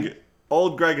person.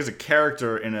 Old Greg is a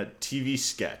character in a TV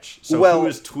sketch. So who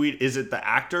is is it the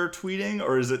actor tweeting,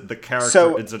 or is it the character?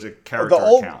 So is it a character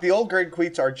account? The Old Greg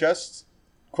tweets are just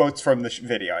quotes from the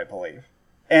video, I believe.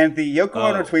 And the Yoko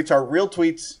Ono tweets are real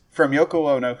tweets from Yoko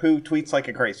Ono, who tweets like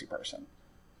a crazy person.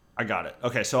 I got it.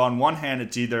 Okay, so on one hand,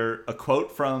 it's either a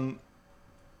quote from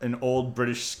an old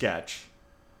British sketch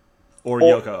or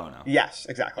Yoko Ono. Yes,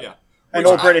 exactly. Yeah. An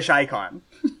old British icon.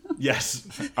 Yes.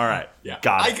 All right. Yeah.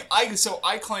 Got it.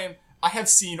 I claim I have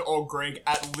seen Old Greg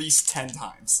at least 10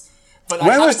 times. But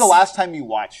When was the last time you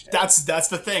watched it? That's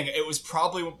the thing. It was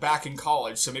probably back in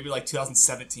college, so maybe like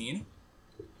 2017.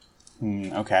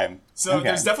 Okay. So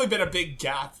there's definitely been a big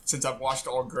gap since I've watched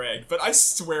Old Greg, but I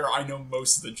swear I know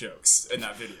most of the jokes in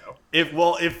that video. If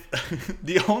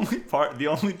the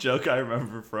only joke I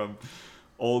remember from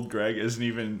Old Greg isn't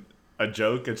even a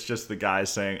joke, it's just the guy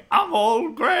saying, "I'm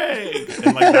Old Greg,"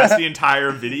 and that's the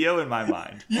entire video in my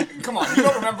mind. Come on, you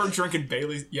don't remember drinking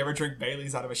Baileys? You ever drink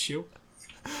Baileys out of a shoe?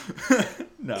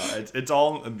 No, it's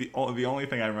all the only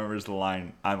thing I remember is the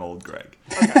line, "I'm Old Greg."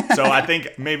 Okay. So I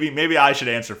think maybe I should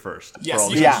answer first. Yes,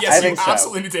 I think so.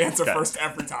 absolutely need to answer first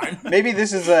every time. Maybe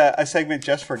this is a segment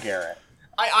just for Garrett.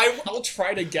 I'll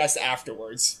try to guess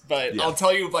afterwards, but I'll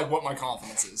tell you what my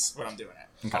confidence is when I'm doing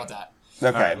it. How about that?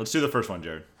 Okay. All right, let's do the first one,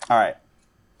 Jared. All right.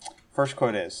 First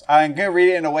quote is, I'm going to read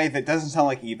it in a way that doesn't sound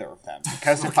like either of them.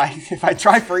 Because if I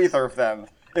try for either of them,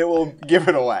 it will give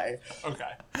it away. Okay.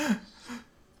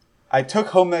 I took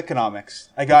home economics.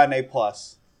 I got an A+.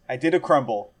 I did a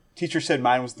crumble. Teacher said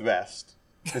mine was the best.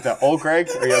 Is that Old Greg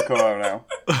or Yoko Ono?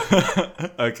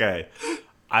 Okay.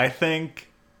 I think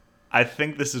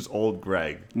this is Old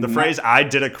Greg. The phrase "I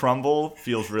did a crumble"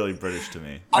 feels really British to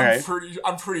me. I'm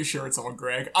pretty sure it's Old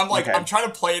Greg. I'm trying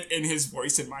to play it in his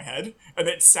voice in my head, and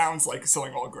it sounds like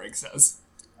something Old Greg says.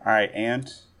 All right, and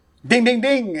ding, ding,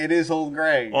 ding! It is Old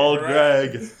Greg. Old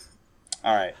Greg.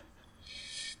 All right.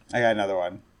 I got another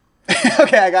one.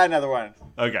 Okay, I got another one.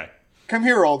 Okay. Come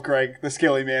here, Old Greg, the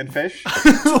skilly man fish.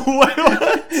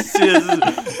 What? See,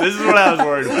 this is what I was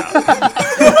worried about.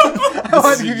 I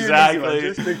wanted to give exactly. you an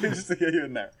easy one, just to get you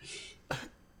in there.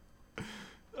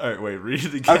 All right, wait, read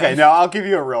it again. Okay, no, I'll give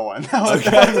you a real one.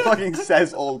 That fucking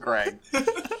says Old Greg.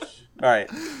 All right.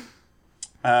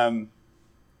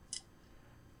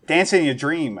 Dance in your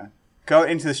dream. Go out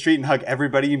into the street and hug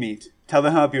everybody you meet. Tell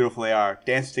them how beautiful they are.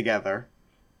 Dance together.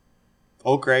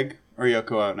 Old Greg or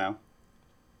Yoko Ono?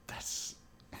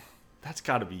 That's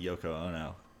got to be Yoko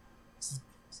Ono.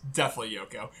 Definitely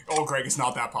Yoko. Old Greg is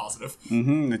not that positive.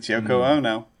 It's Yoko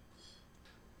Ono.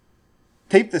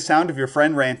 Tape the sound of your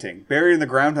friend ranting, buried in the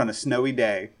ground on a snowy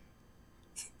day.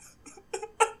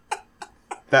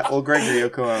 That Old Greg or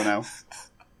Yoko Ono?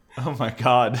 Oh my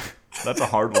god. That's a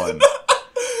hard one.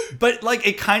 But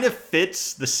it kind of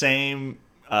fits the same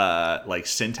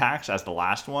syntax as the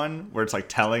last one, where it's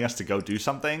telling us to go do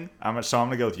something. So I'm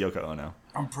gonna go with Yoko Ono.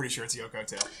 I'm pretty sure it's Yoko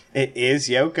too. It is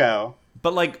Yoko.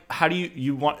 But how do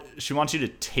you want? She wants you to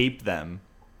tape them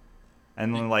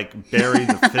and then like bury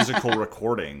the physical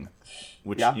recording,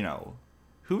 which Yeah. you know,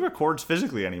 who records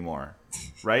physically anymore,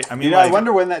 right? I mean, You know, I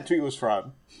wonder when that tweet was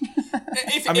from.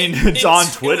 It's on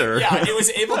Twitter. It was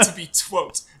able to be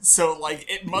twot, so like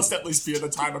it must at least be at the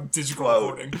time of digital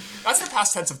recording. That's the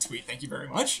past tense of tweet. Thank you very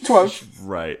much. Twot.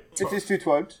 right. It is too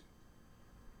twot.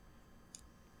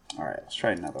 All right, let's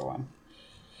try another one.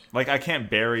 Like I can't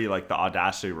bury like the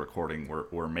Audacity recording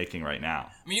we're making right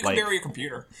now. I mean, you can bury your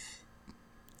computer.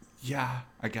 Yeah,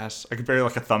 I guess I could bury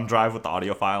like a thumb drive with the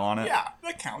audio file on it. Yeah,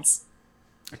 that counts.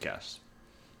 I guess.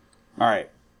 All right.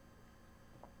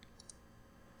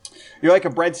 You're like a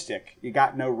breadstick. You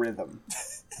got no rhythm.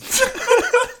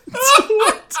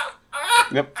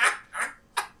 Yep.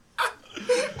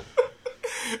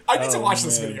 I need to watch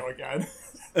this video again.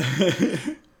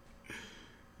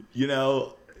 You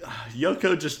know,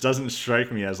 Yoko just doesn't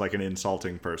strike me as like an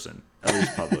insulting person, at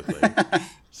least publicly.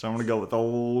 So I'm gonna go with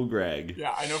old Greg.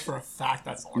 Yeah, I know for a fact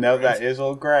that's all. No, that is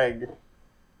old Greg.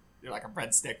 You're like a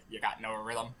breadstick. You got no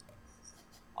rhythm.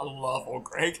 I love old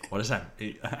Greg. What is that?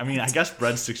 I mean, I guess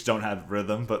breadsticks don't have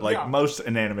rhythm, but like Yeah. most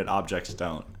inanimate objects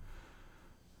don't.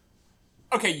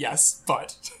 Okay, yes,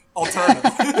 but alternative.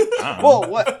 Well,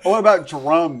 what about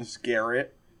drums,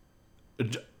 Garrett?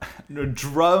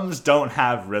 Drums don't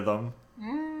have rhythm.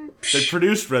 They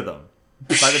produce rhythm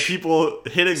by the people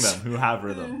hitting them who have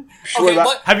rhythm. What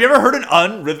about- Have you ever heard an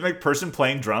unrhythmic person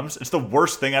playing drums? It's the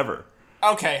worst thing ever.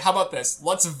 Okay, how about this?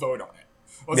 Let's vote on it.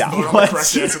 Let's Yeah. vote on What? the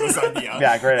correct answer to this idea.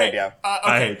 Yeah, great idea. Okay.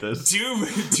 I hate this.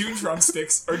 Do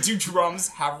drumsticks or do drums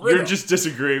have rhythm? You're just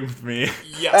disagreeing with me.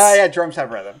 Yes. Yeah, drums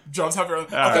have rhythm. Drums have rhythm.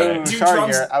 All Okay. right. Do Sorry,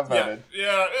 drums? Garrett, I voted.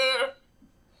 Yeah.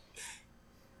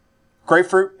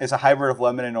 Grapefruit is a hybrid of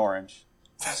lemon and orange.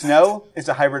 Snow is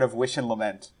a hybrid of wish and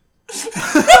lament.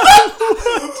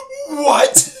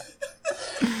 What?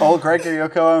 Old Greg or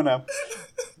Yoko Ono?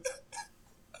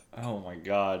 Oh my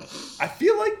god. I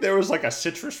feel like there was like a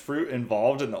citrus fruit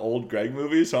involved in the old Greg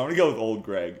movie, so I'm gonna go with old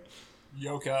Greg.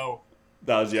 Yoko.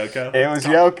 That was Yoko. It was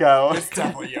Yoko. It's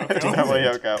definitely Yoko. Definitely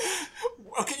Yoko.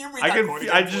 Well, can you read I that could, quote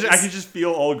I again, just, I please? could just feel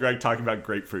old Greg talking about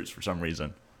grapefruits for some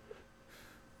reason.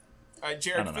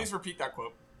 Jared, don't please know. repeat that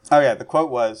quote. Oh yeah, the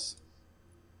quote was,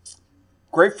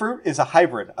 "Grapefruit is a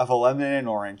hybrid of a lemon and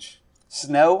orange.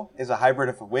 Snow is a hybrid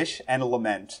of a wish and a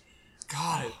lament."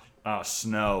 God. Oh,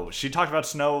 snow. She talked about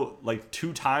snow like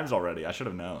 2 times already. I should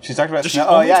have known. She's talked about Does snow. she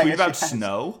Oh only yeah, I tweet guess about she has.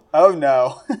 snow? Oh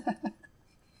no.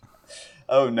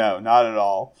 Oh no, not at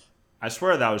all. I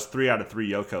swear that was 3 out of 3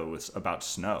 Yoko was about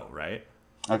snow, right?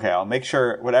 Okay, I'll make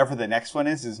sure whatever the next one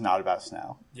is not about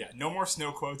snow. Yeah, no more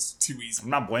snow quotes. Too easy. I'm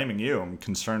not blaming you. I'm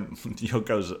concerned with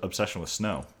Yoko's obsession with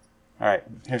snow. All right,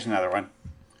 here's another one.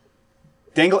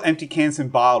 Dangle empty cans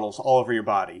and bottles all over your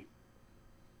body.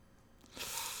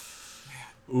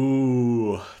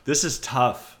 Ooh, this is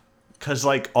tough. Because,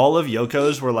 like, all of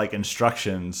Yoko's were, like,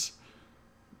 instructions.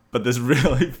 But this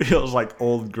really feels like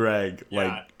old Greg, Yeah,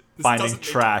 like, this finding doesn't make-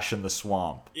 trash in the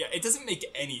swamp. Yeah, it doesn't make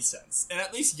any sense. And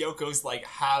at least Yoko's like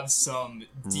have some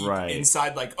deep Right.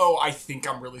 inside, like, oh, I think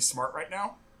I'm really smart right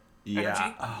now. Yeah.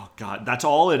 Energy? Oh, God. That's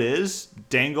all it is?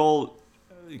 Dangle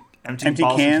empty Empty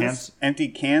bottles and cans, empty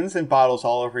cans and bottles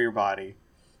all over your body.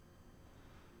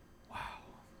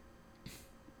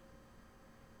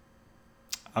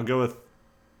 I'm going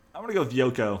to go with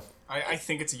Yoko. I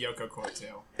think it's a Yoko quote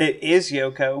too. It is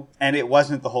Yoko, and it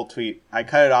wasn't the whole tweet. I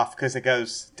cut it off because it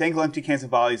goes, dangle empty cans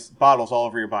and bottles all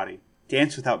over your body.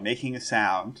 Dance without making a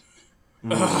sound.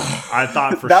 I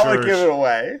thought for That sure. would give it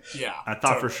away. Yeah. I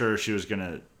thought totally. for sure she was going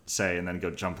to say and then go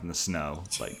jump in the snow.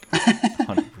 Like,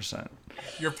 100%.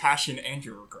 Your passion and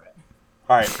your regret.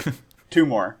 All right, 2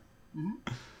 more.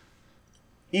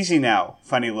 Easy now,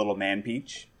 funny little man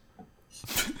peach.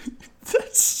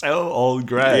 That's so old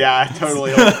Greg. Yeah,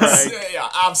 totally old Greg. Yeah,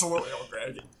 absolutely old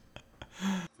Greg.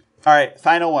 All right,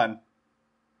 final one.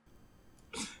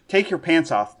 Take your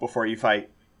pants off before you fight.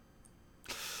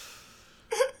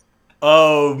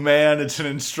 Oh, man, it's an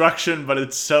instruction, but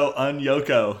it's so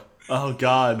un-Yoko. Oh,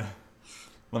 God.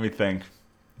 Let me think.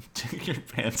 Take your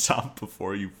pants off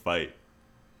before you fight.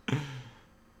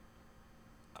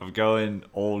 I'm going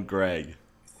old Greg.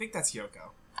 I think that's Yoko.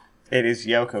 It is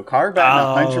Yoko.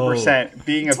 Carbine 100%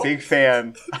 being a big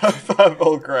fan of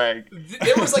old Greg.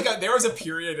 There was a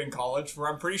period in college where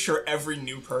I'm pretty sure every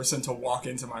new person to walk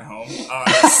into my home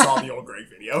saw the old Greg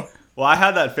video. Well, I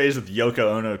had that phase with Yoko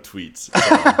Ono tweets.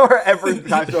 So, Or every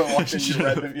time someone walks in, you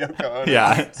read them Yoko Ono.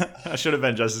 yeah, I should have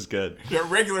been just as good. Yeah,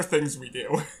 regular things we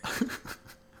do.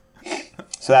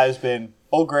 So that has been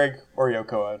old Greg or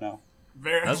Yoko Ono.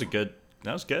 Very, That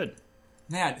was good.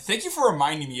 Man, thank you for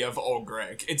reminding me of old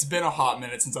Greg. It's been a hot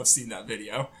minute since I've seen that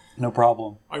video. No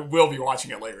problem. I will be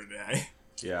watching it later today.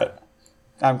 Yeah.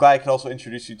 I'm glad I could also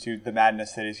introduce you to the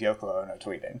madness that is Yoko Ono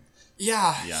tweeting.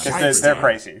 Yeah. Because they're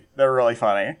crazy. They're really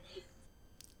funny.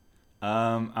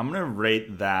 I'm gonna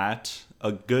rate that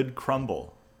a good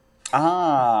crumble.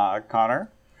 Ah, Connor.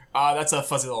 That's a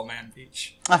Fuzzy Little Man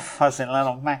Peach. A fuzzy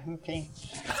little man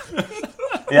peach.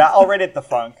 Yeah, I'll rate it the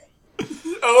funk.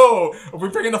 Oh, are we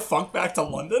bringing the funk back to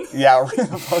London? Yeah, I'll rate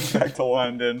the funk back to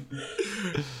London.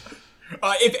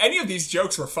 If any of these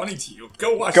jokes were funny to you,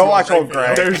 go watch Old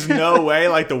Grey. There's no way,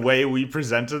 like, the way we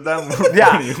presented them were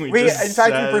Yeah, funny. we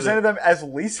presented them as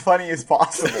least funny as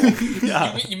possible.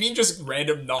 Yeah. You mean just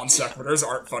random non sequiturs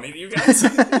aren't funny to you guys?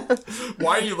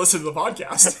 Why are you listening to the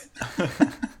podcast?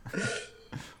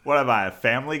 What am I, a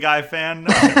Family Guy fan?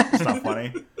 No, it's not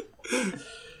funny.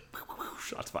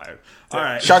 Shots fired. All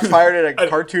right. Shots fired at a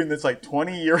cartoon that's like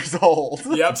 20 years old.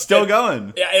 Yep. Still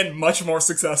going. Yeah, and much more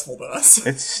successful than us.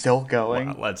 It's still going.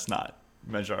 Well, let's not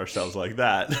measure ourselves like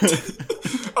that.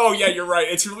 Oh yeah, you're right.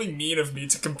 It's really mean of me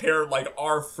to compare like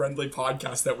our friendly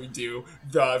podcast that we do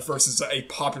versus a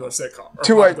popular sitcom or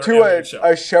popular show.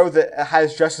 A show that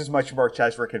has just as much merch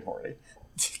as Rick and Morty.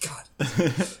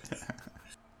 God.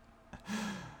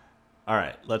 All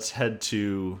right, let's head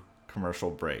to commercial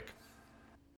break.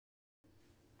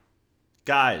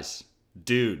 Guys,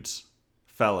 dudes,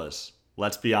 fellas,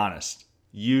 let's be honest.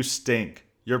 You stink.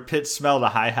 Your pits smell to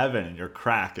high heaven and your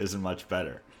crack isn't much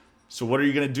better. So what are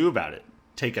you going to do about it?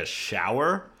 Take a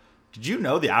shower? Did you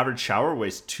know the average shower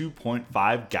wastes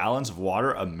 2.5 gallons of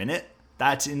water a minute?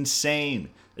 That's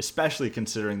insane, especially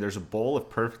considering there's a bowl of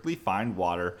perfectly fine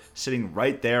water sitting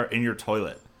right there in your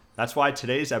toilet. That's why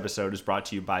today's episode is brought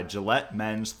to you by Gillette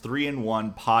Men's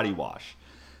 3-in-1 Potty Wash.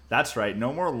 That's right,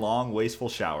 no more long, wasteful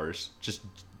showers. Just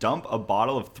dump a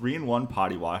bottle of 3-in-1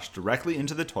 Potty Wash directly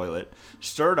into the toilet,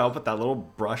 stir it up with that little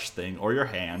brush thing or your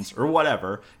hands or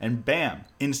whatever, and bam,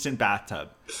 instant bathtub.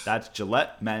 That's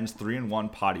Gillette Men's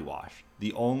 3-in-1 Potty Wash,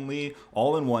 the only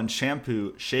all-in-one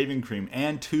shampoo, shaving cream,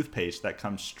 and toothpaste that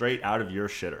comes straight out of your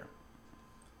shitter.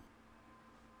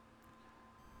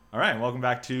 All right, welcome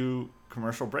back to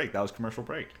commercial break. That was commercial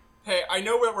break. Hey, I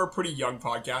know that we're a pretty young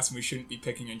podcast and we shouldn't be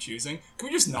picking and choosing. Can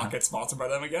we just not get sponsored by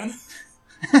them again?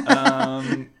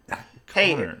 Hey,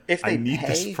 Connor, if they I need pay,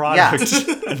 this product.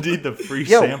 yeah. I need the free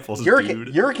Yo, samples, you're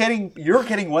dude. getting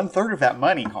 1/3 of that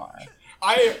money, Connor.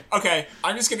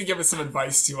 I'm just gonna give it some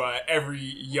advice to every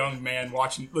young man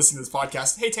listening to this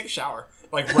podcast. Hey, take a shower,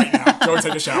 like right now. Go and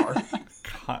take a shower.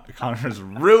 Connor's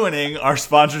ruining our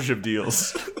sponsorship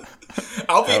deals.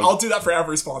 I'll do that for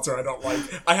every sponsor I don't like.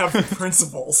 I have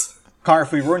principles. Connor,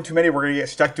 if we ruin too many, we're gonna get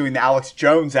stuck doing the Alex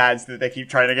Jones ads that they keep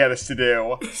trying to get us to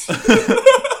do.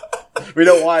 We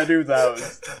don't want to do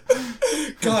those.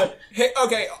 God. Hey,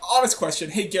 okay, honest question.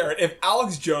 Hey, Garrett, if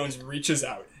Alex Jones reaches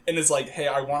out and is like, hey,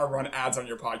 I want to run ads on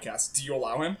your podcast, do you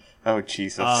allow him? Oh,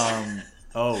 Jesus.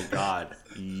 Oh, God.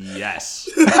 Yes.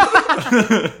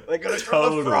 They're gonna throw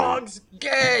Totally. the frogs.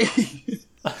 Gay.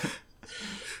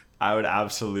 I would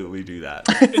absolutely do that.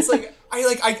 It's like,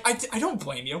 I don't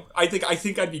blame you. I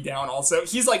think I'd be down also.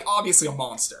 He's like obviously a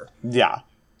monster. Yeah.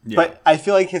 Yeah. But I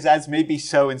feel like his ads may be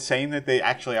so insane that they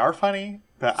actually are funny,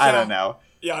 but I don't know.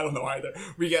 Yeah, I don't know either.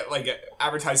 We get like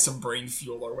advertise some brain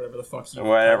fuel or whatever the fuck you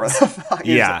Whatever the fuck.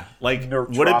 Yeah. Like,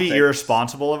 would it be Nootropics.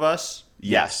 irresponsible of us?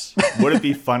 Yes. Would it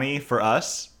be funny for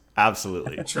us?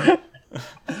 Absolutely. Sure.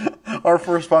 Our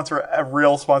first sponsor, a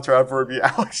real sponsor ever, would be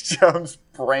Alex Jones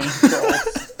brain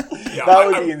pills. Yeah, That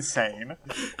would be insane.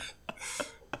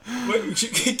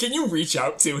 Can you reach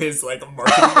out to his like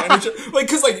marketing manager? Like,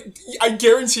 cause like I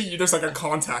guarantee you, there's like a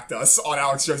contact us on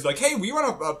Alex Jones. Like, hey, we run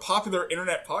a popular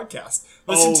internet podcast.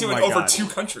 Listen to it my over God. 2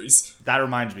 countries. That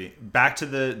reminds me. Back to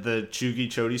the Chugi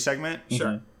Chody segment.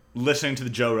 Sure. Listening to the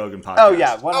Joe Rogan podcast. Oh,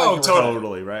 yeah. 100%.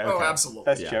 Totally, right? Oh, Okay. absolutely.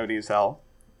 That's Yeah. Jody as hell.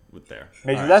 With there.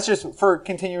 Maybe All right. that's just for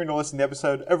continuing to listen to the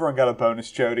episode. Everyone got a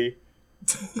bonus, Jody.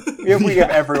 We give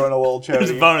everyone a little There's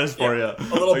a Jody. bonus for you. A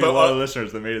little a bo- lot of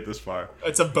listeners that made it this far.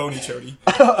 It's a bony chody.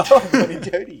 Oh, buddy,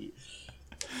 Jody.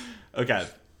 Okay.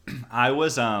 I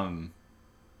was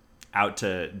out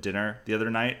to dinner the other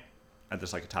night at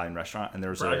this like Italian restaurant, and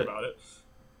there was Brag a about it.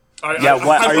 Yeah,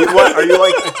 what are you? What are you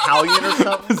like Italian or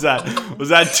something? was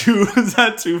that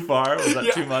too far? Was that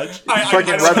Yeah. too much? I Fucking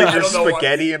don't- rubbing I your don't know why.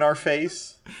 spaghetti in our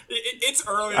face. It's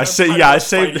early. I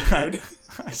saved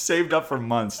I saved up for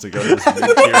months to go to this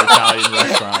mid-tier Italian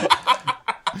restaurant.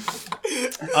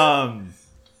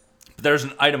 But there's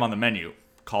an item on the menu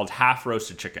called half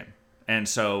roasted chicken. And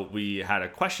so we had a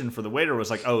question for the waiter was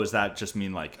like, oh, does that just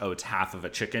mean like, oh, it's half of a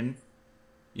chicken?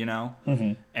 You know?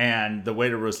 Mm-hmm. And the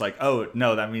waiter was like, oh,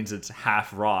 no, that means it's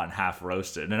half raw and half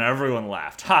roasted. And everyone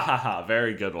laughed. Ha ha ha,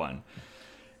 very good one.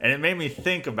 And it made me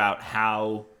think about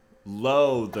how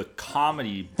low the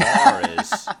comedy bar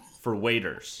is for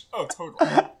waiters. Oh,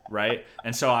 totally. Right?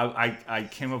 And so I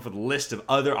came up with a list of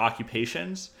other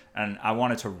occupations, and I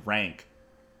wanted to rank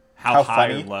how high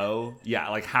funny? or low. Yeah,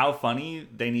 like how funny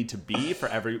they need to be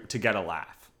to get a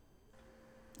laugh.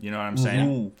 You know what I'm saying?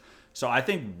 Mm-hmm. So I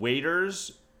think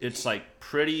waiters, it's a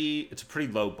pretty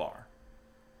low bar.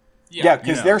 Yeah,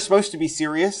 because know. they're supposed to be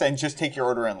serious and just take your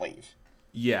order and leave.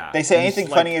 Yeah. They say And anything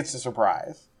like, funny, it's a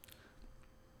surprise.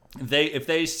 if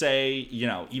they say, you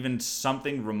know, even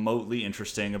something remotely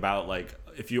interesting about, like,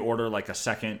 if you order like a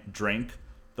second drink,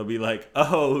 they'll be like,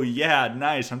 oh yeah,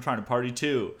 nice, I'm trying to party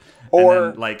too. Or-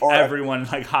 and then like or- everyone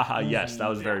like, haha, yes, that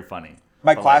was very funny.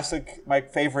 My But, classic, my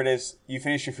favorite is you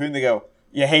finish your food and they go,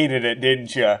 you hated it,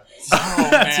 didn't you? Oh,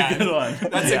 that's man. a good one.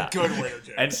 That's Yeah. a good waiter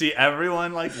joke. And see,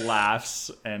 everyone like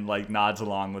laughs and like nods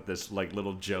along with this like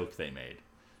little joke they made.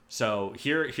 So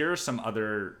here are some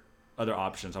other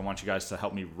options. I want you guys to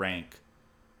help me rank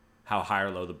how high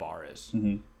or low the bar is.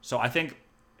 Mm-hmm. So I think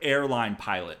airline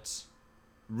pilots,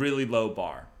 really low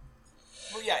bar.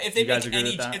 Well, yeah, if they You guys make agree any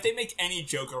with that? if they make any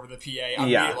joke over the PA, I'm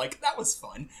Yeah. really like, that was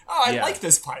fun. Oh, I Yeah. like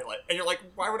this pilot, and you're like,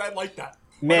 why would I like that?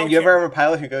 I Man, don't you care. ever have a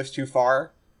pilot who goes too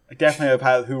far? Definitely a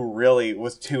pilot who really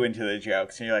was too into the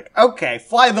jokes. And you're like, okay,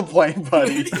 fly the plane,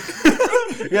 buddy.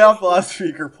 Get off the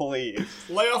loudspeaker, please.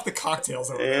 lay off the cocktails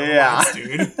over there, Yeah.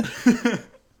 relax, dude?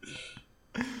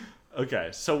 Okay,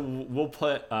 so we'll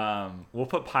put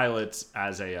pilots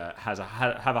as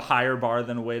have a higher bar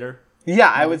than a waiter. Yeah,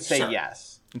 I would say Sure.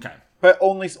 yes. Okay. But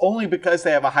only because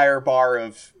they have a higher bar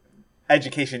of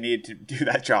education needed to do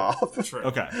that job. True.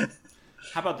 Okay.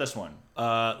 How about this one?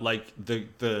 Like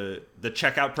the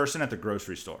checkout person at the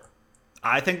grocery store.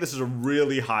 I think this is a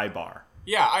really high bar.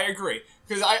 Yeah, I agree.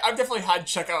 Because I've definitely had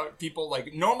checkout people,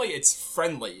 like, normally it's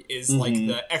friendly, is like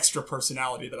the extra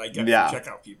personality that I get Yeah. from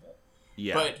checkout people.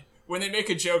 Yeah. But when they make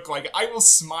a joke, like, I will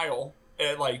smile,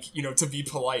 at, like, you know, to be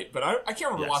polite, but I can't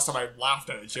remember the Yes. last time I laughed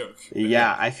at a joke.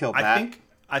 Yeah, I feel that.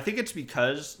 I think it's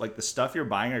because like the stuff you're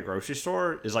buying at a grocery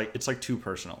store is like it's like too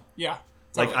personal. Yeah.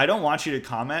 Like totally. I don't want you to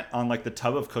comment on like the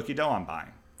tub of cookie dough I'm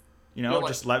buying. You know, You're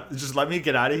like- just let me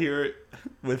get out of here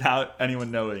without anyone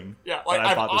knowing Yeah, like, that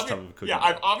I bought this tub of cookie dough.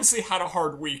 I've obviously had a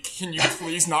hard week. Can you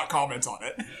please not comment on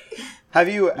it? Have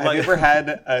you ever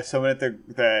had someone at the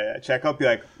checkout be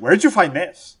like, "Where'd you find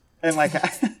this?" And like,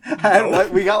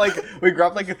 we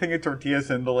grabbed like a thing of tortillas,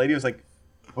 and the lady was like,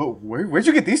 "Oh, where'd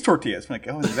you get these tortillas?" I'm like,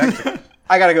 "Oh, this is extra."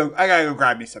 I gotta go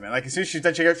grab me something. Like as soon as she's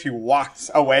done checkout, she walked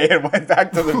away and went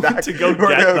back to the back To go to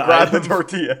get the grab the item.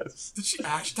 tortillas. Did she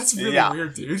actually? That's really Yeah.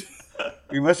 weird, dude.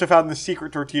 We must have found the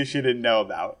secret tortilla she didn't know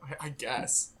about. I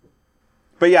guess.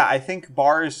 But yeah, I think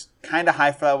bar is kind of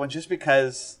high for that one just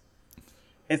because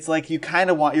it's like you kind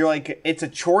of want, you're like, it's a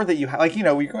chore that you have. Like, you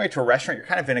know, when you're going to a restaurant, you're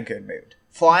kind of in a good mood.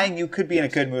 Flying, you could be in a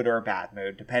good mood or a bad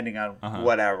mood, depending on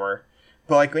whatever.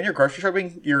 But like when you're grocery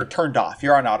shopping, you're turned off.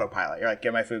 You're on autopilot. You're like,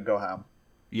 get my food, go home.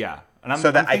 Yeah. And I'm,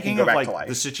 So that I'm I can thinking go of back like to life.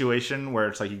 the situation where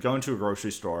it's like you go into a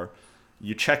grocery store,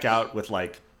 you check out with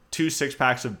like 2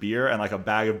 6-packs of beer and like a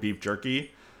bag of beef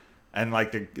jerky, and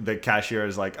like the cashier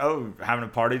is like, "Oh, having a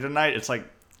party tonight?" It's like,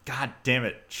 God damn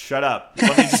it, shut up.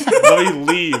 Let me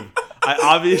leave. I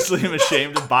obviously am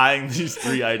ashamed of buying these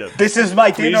 3 items. This is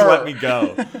my Please dinner. let me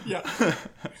go. Yeah.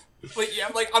 Like, yeah,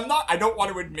 like, I don't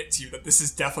want to admit to you that this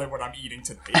is definitely what I'm eating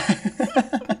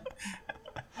tonight.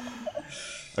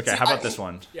 Okay, how about this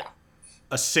one? Yeah.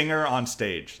 A singer on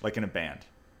stage, like in a band.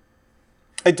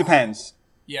 It depends.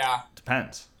 Yeah.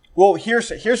 Depends. Well, here's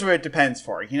what it depends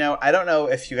for. You know, I don't know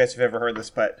if you guys have ever heard this,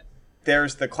 but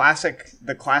there's the classic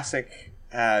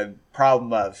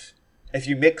problem of if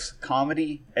you mix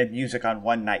comedy and music on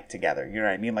one night together. You know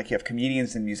what I mean? Like you have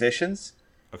comedians and musicians.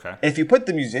 Okay. If you put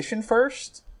the musician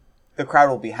first, the crowd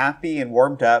will be happy and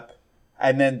warmed up,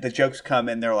 and then the jokes come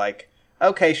and they're like,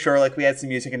 okay, sure, like we had some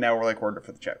music and now we're like warmed up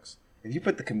for the jokes. If you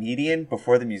put the comedian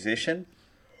before the musician,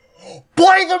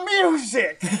 play the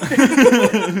music!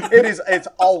 It's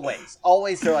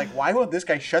always they're like, why won't this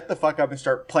guy shut the fuck up and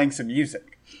start playing some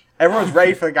music? Everyone's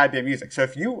ready for the goddamn music. So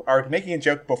if you are making a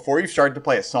joke before you've started to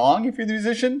play a song, if you're the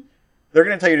musician, they're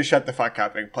going to tell you to shut the fuck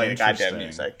up and play the goddamn Interesting.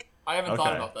 music. I haven't thought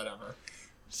Okay. about that ever.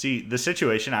 See, the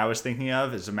situation I was thinking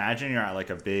of is imagine you're at like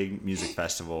a big music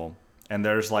festival and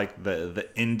there's like the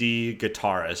indie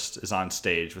guitarist is on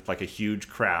stage with like a huge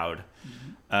crowd,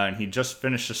 and he just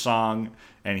finished a song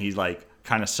and he like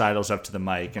kind of sidles up to the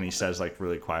mic and he says like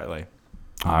really quietly,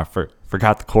 I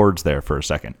forgot the chords there for a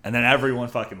second. And then everyone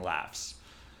fucking laughs.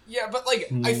 Yeah, but like,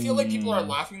 I feel like people are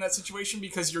laughing in that situation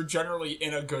because you're generally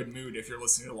in a good mood if you're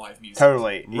listening to live music.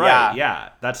 Totally. Right, Yeah. yeah,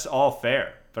 that's all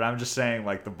fair. but I'm just saying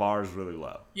like the bar is really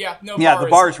low. Yeah, no. Yeah, the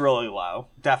bar is is really low.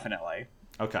 Definitely.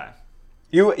 Okay.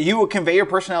 You convey your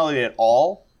personality at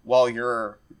all while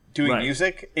you're doing Right.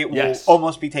 music, it will Yes.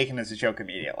 almost be taken as a joke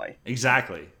immediately.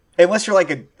 Exactly. Unless you're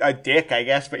like a dick, I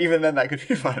guess, but even then that could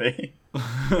be funny.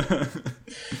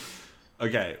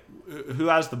 Okay. Who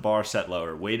has the bar set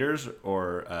lower, waiters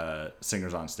or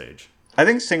singers on stage? I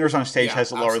think singers on stage Yeah,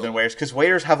 has it lower absolutely. than waiters, because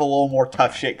waiters have a little more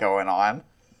tough shit going on.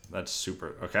 That's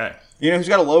super. Okay. You know who's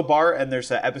got a low bar, and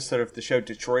there's an episode of the show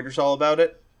Detroiters all about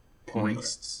it?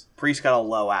 Priests. Priests got a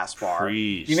low-ass bar.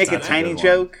 Priests, You make a that's a tiny good one.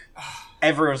 joke,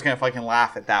 everyone's going to fucking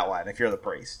laugh at that one if you're the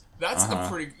priest. That's a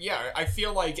pretty. Yeah, I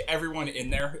feel like everyone in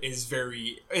there is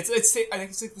very. It's. I think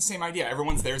it's like the same idea.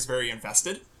 Everyone's there is very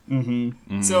invested.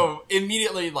 Mm-hmm. So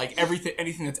immediately, like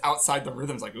anything that's outside the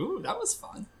rhythm's like, ooh, that was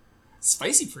fun.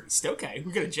 Spicy priest. Okay,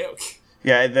 we got a joke.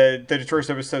 Yeah, the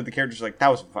Detroiters episode, the character's like, that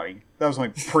wasn't funny. That was only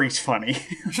priest funny.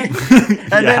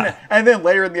 and then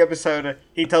later in the episode,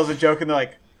 he tells a joke, and they're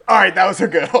like, all right, that was a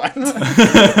good one.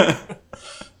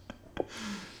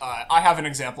 I have an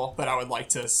example that I would like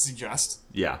to suggest,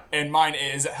 Yeah. and mine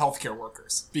is healthcare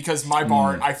workers because my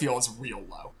bar I feel is real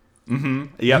low.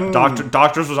 Yep.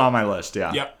 Doctors was on my list.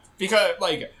 Yeah. Yep. Because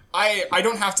like I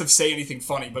don't have to say anything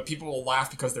funny, but people will laugh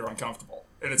because they're uncomfortable,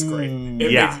 and it's great.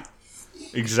 It Yeah. makes-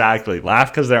 Exactly.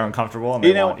 Laugh because they're uncomfortable and they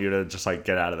You know- want you to just like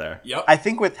get out of there. Yep. I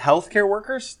think with healthcare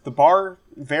workers, the bar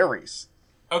varies.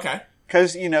 Okay.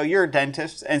 Because, you're a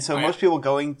dentist, and so Oh, yeah. most people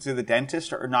going to the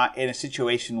dentist are not in a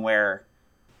situation where,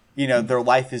 their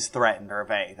life is threatened or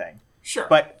of anything. Sure.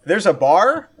 But there's a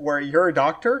bar where you're a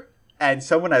doctor and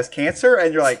someone has cancer,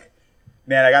 and you're like,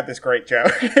 man, I got this great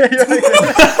joke. You're like,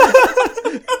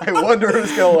 I wonder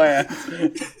who's going to land.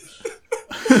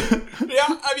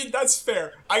 yeah, I mean that's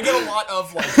fair. I get a lot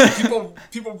of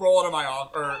like people roll into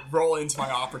my roll into my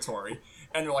operatory,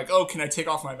 and they're like, "Oh, can I take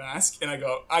off my mask?" And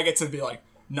I get to be like,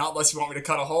 "Not unless you want me to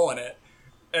cut a hole in it."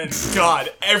 And God,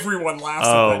 everyone laughs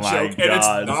Oh at that my joke, and it's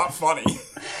God. not funny.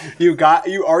 You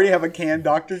already have a canned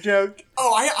doctor joke?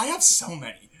 Oh, I have so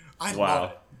many. I love Wow.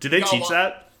 it. Did they Got a teach lot-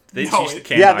 that? Did they No, teach the it-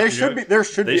 can Yeah, doctor there joke?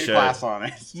 should They be a class on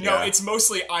it. No, Yeah. it's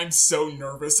mostly I'm so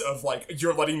nervous of like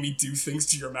you're letting me do things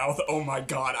to your mouth. Oh my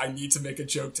God, I need to make a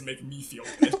joke to make me feel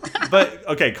good. But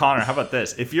okay, Connor, how about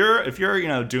this? If you're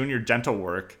doing your dental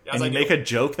work Yes, and I you do. make a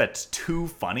joke that's too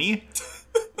funny,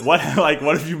 what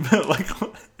if you like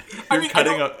I you're mean, I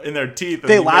cutting don't- up in their teeth? And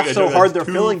They you laugh make a so joke hard that's their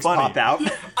too fillings funny. pop out.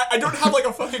 I don't have like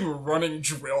a fucking running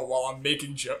drill while I'm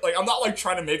making jokes. Like I'm not like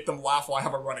trying to make them laugh while I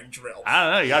have a running drill. I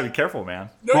don't know. You gotta be careful, man.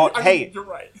 No, Well, I mean, hey. you're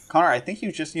right. Connor, I think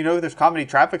you just, there's comedy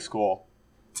traffic school.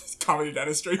 Comedy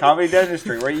dentistry. Comedy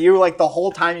dentistry, where you, like, the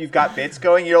whole time you've got bits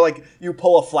going, you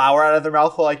pull a flower out of their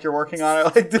mouth while, like, you're working on it.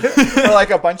 Like, or,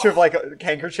 like, a bunch of, like,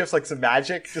 handkerchiefs, like some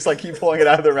magic. Just, like, keep pulling it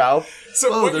out of their mouth. So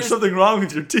Oh, what there's you're- something wrong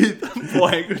with your teeth. Pull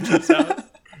handkerchiefs out.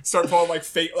 start pulling like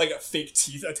fake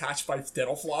teeth attached by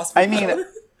dental floss. I mean,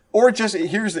 or just,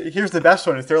 here's the best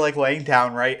one. Is they're, like, laying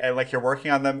down, right? And, like, you're working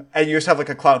on them, and you just have, like,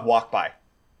 a clown walk by.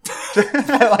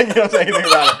 Like, you don't say anything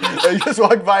about it. They just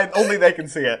walk by, and only they can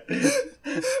see it.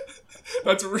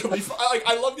 that's really fun.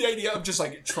 I love the idea of just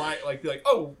like trying be like,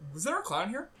 oh, was there a clown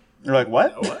here? You're like,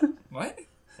 what? What?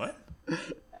 What?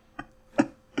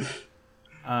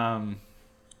 How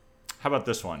about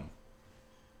this one?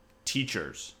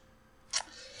 Teachers.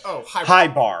 Oh, High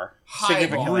bar. High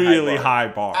Significantly bar. Really bar. high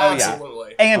bar. Oh, yeah.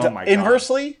 Absolutely. And Oh my God.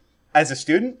 inversely, as a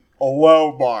student, a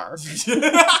low bar. It's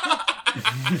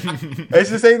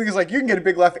the same thing as, like, you can get a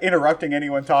big laugh interrupting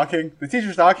anyone talking. The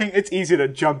teacher's talking, it's easy to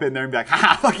jump in there and be like,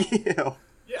 ha, fuck you.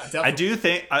 Yeah, definitely. I do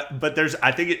think, but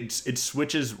I think it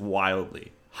switches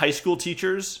wildly. High school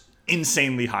teachers,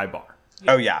 insanely high bar.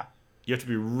 Oh, yeah. You have to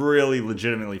be really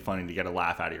legitimately funny to get a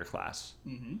laugh out of your class.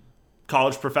 Mm-hmm.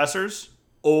 College professors,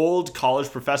 old college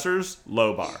professors,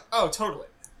 low bar. Oh, totally.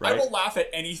 I Right? will laugh at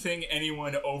anything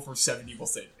anyone over 70 will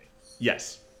say to me.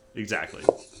 Yes, exactly.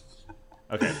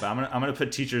 Okay, but I'm gonna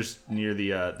put teachers near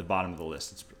the bottom of the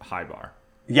list. It's high bar.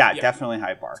 Yeah, Yeah. definitely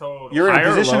high bar. Totally. You're in Higher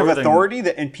a or position of lower than- authority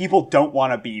and people don't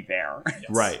want to be there. Yes.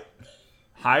 Right.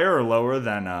 Higher or lower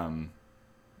than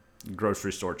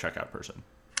grocery store checkout person?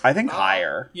 I think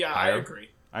higher. Yeah, Higher? I agree.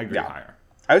 I agree. Yeah. Higher.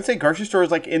 I would say grocery store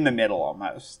is, like, in the middle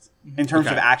almost, in terms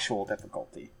of Okay. actual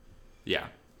difficulty. Yeah.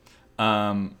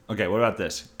 Okay. What about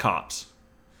this? Cops.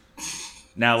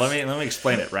 Now let me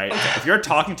explain it. Right. If you're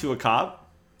talking to a cop,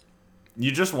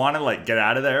 you just want to like get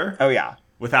out of there Oh, yeah.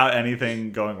 without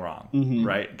anything going wrong.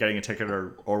 Right. Getting a ticket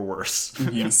or worse.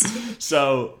 Yes.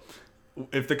 So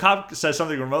if the cop says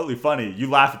something remotely funny, you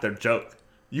laugh at their joke.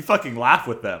 You fucking laugh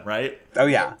with them, right? Oh,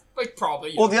 yeah. Like, probably.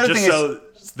 Yeah. Well, the other Just thing so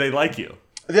they like you.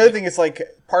 The other thing is like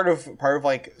part of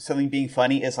like something being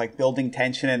funny is like building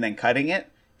tension and then cutting it.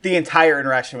 The entire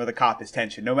interaction with a cop is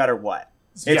tension, no matter what.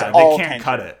 It's yeah, all they can't tension.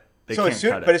 cut it. They So can't as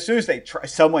soon, cut but it. as soon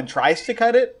as someone tries to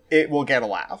cut it, it will get a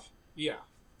laugh. Yeah.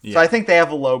 Yeah. So I think they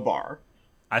have a low bar.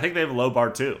 I think they have a low bar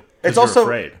too. 'cause It's you're also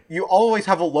afraid. you always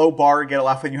have a low bar and get a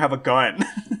laugh when you have a gun.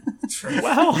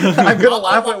 Well, I'm gonna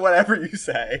laugh at whatever you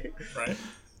say. Right.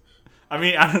 I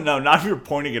mean, I don't know. Not if you're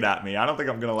pointing it at me. I don't think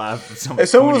I'm gonna laugh if If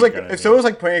someone was like, pointing a gun at if me. someone was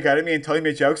like pointing a gun at me and telling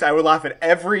me jokes, I would laugh at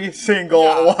every single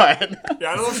Yeah. one.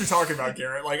 Yeah, I don't know what you're talking about,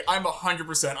 Garrett. Like, I'm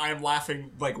 100%. I am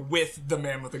laughing like with the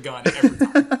man with the gun every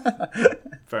time.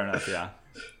 Fair enough. Yeah.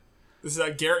 This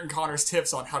is Garrett and Connor's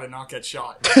tips on how to not get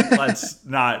shot. Let's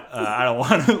not. I don't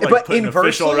want to like But put an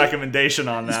official inversely- recommendation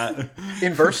on that.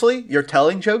 Inversely, you're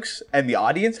telling jokes and the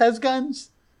audience has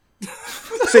guns.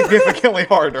 Significantly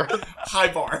harder.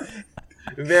 High bar.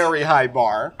 Very high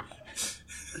bar.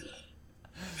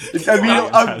 Audience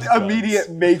has guns. Immediate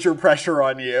major pressure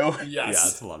on you. Yeah,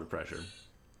 Yes. it's a lot of pressure.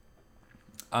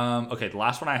 Okay, the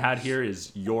last one I had here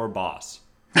is your boss.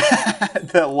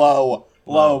 The low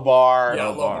bar. Yeah,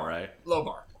 Low low bar, bar. right? Low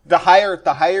bar. The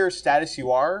higher status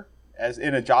you are, as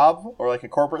in a job or like a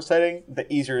corporate setting,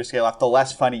 the easier to scale off, the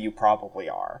less funny you probably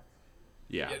are.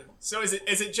 Yeah. So is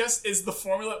the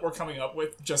formula we're coming up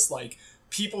with just like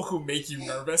people who make you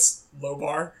nervous, low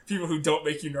bar, people who don't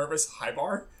make you nervous, high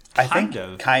bar? I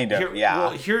think kind of, Here- yeah. Well,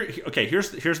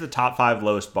 here's the top 5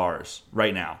 lowest bars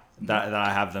right now that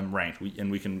I have them ranked, and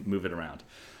we can move it around.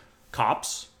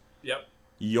 Cops, Yep.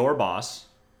 your boss,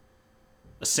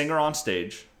 a singer on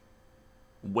stage,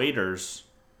 waiters,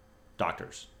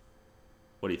 doctors.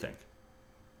 What do you think?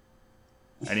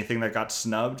 Anything that got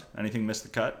snubbed? Anything missed the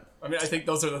cut? I mean, I think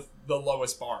those are the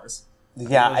lowest bars.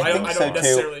 Yeah, I don't think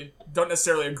so too. don't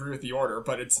necessarily agree with the order,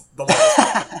 but it's the lowest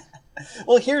bar.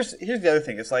 Well, here's the other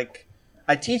thing. It's like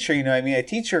a teacher, you know what I mean? A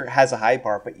teacher has a high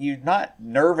bar, but you're not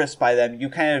nervous by them. You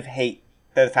kind of hate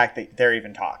the fact that they're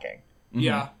even talking.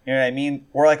 Yeah. You know what I mean?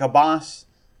 Or like a boss,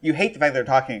 you hate the fact they're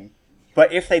talking,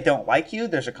 but if they don't like you,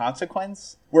 there's a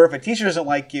consequence. Where if a teacher doesn't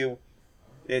like you,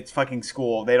 it's fucking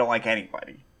school. They don't like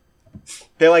anybody.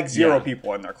 They like zero Yeah.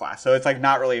 people in their class, so it's like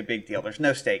not really a big deal. There's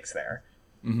no stakes there.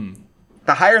 Mm-hmm.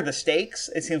 The higher the stakes,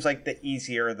 it seems like the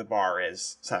easier the bar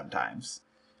is sometimes.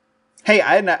 Hey,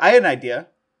 I had an idea.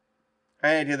 I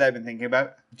had an idea that I've been thinking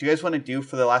about. Do you guys want to do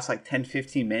for the last like 10,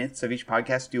 15 minutes of each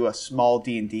podcast, do a small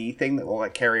D&D thing that we'll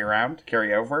like carry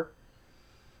over?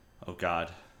 Oh God,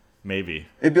 maybe.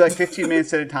 It'd be like 15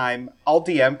 minutes at a time. I'll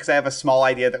DM because I have a small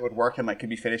idea that would work and like could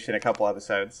be finished in a couple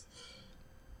episodes.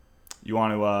 You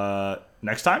want to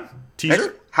next time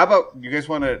teaser? How about you guys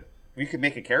want to? We could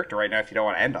make a character right now if you don't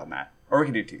want to end on that, or we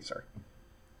can do teaser.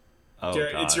 Oh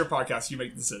Garrett, God. it's your podcast. You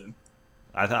make the decision.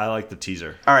 I like the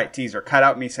teaser. All right, teaser. Cut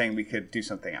out me saying we could do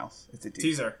something else. It's a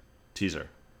teaser. Teaser.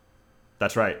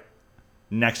 That's right.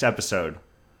 Next episode,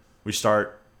 we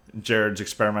start Jared's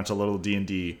experimental little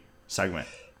D&D segment.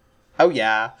 Oh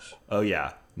yeah. Oh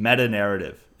yeah, meta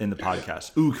narrative in the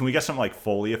podcast. Ooh, can we get some like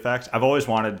Foley effects? I've always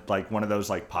wanted like one of those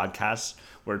like podcasts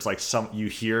where it's like you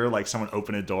hear like someone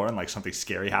open a door and like something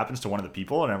scary happens to one of the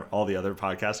people, and all the other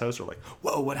podcast hosts are like,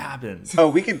 "Whoa, what happened?" Oh,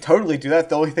 we can totally do that.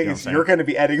 The only thing You know is what I'm you're going to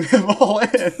be editing them all in.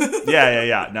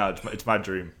 Yeah. No, it's my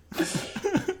dream.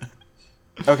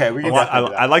 Okay, we can definitely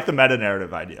do that. I like the meta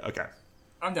narrative idea. Okay.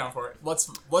 I'm down for it. Let's.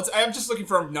 I'm just looking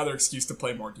for another excuse to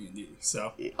play more D&D.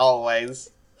 So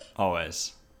Always.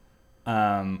 Always.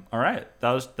 All right.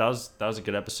 That was a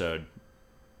good episode.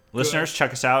 Listeners,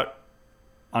 check us out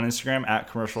on Instagram at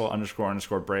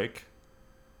 @commercial__break.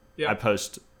 yeah. I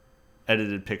post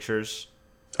edited pictures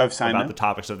Of Simon. about the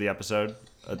topics of the episode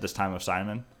at this time of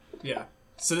Simon. Yeah.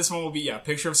 So this one will be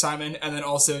picture of Simon, and then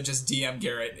also just DM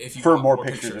Garrett if you for want more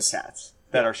pictures of cats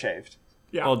that are shaved.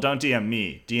 Yeah. Well, don't DM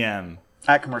me. DM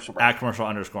At commercial break. at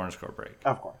 @commercial__break.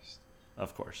 Of course.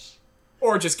 Of course.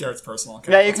 or just Garrett's personal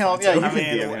account. Yeah, you That's can. fine, Yeah, too. you I can mean,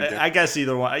 DM him too. I guess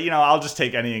either one. You know, I'll just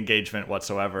take any engagement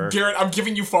whatsoever. Garrett, I'm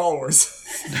giving you followers.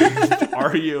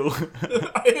 Are you?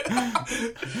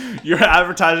 You're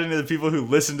advertising to the people who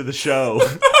listen to the show,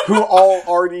 Who all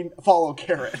already follow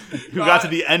Garrett. who got to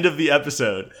the end of the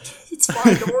episode. It's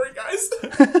fine. Don't worry, guys.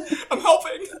 I'm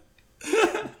helping.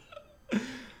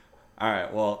 All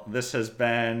right. Well, this has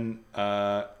been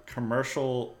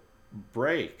commercial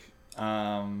break.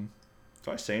 Do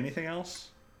I say anything else?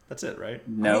 That's it, right?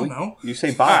 No, don't know. you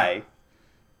say bye.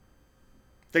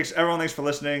 Thanks, everyone. Thanks for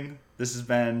listening. This has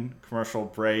been commercial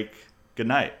break. Good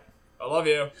night. I love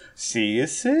you. See you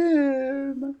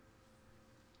soon.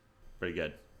 Pretty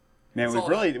good. Man, That's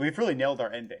all we've really nailed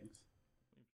our endings.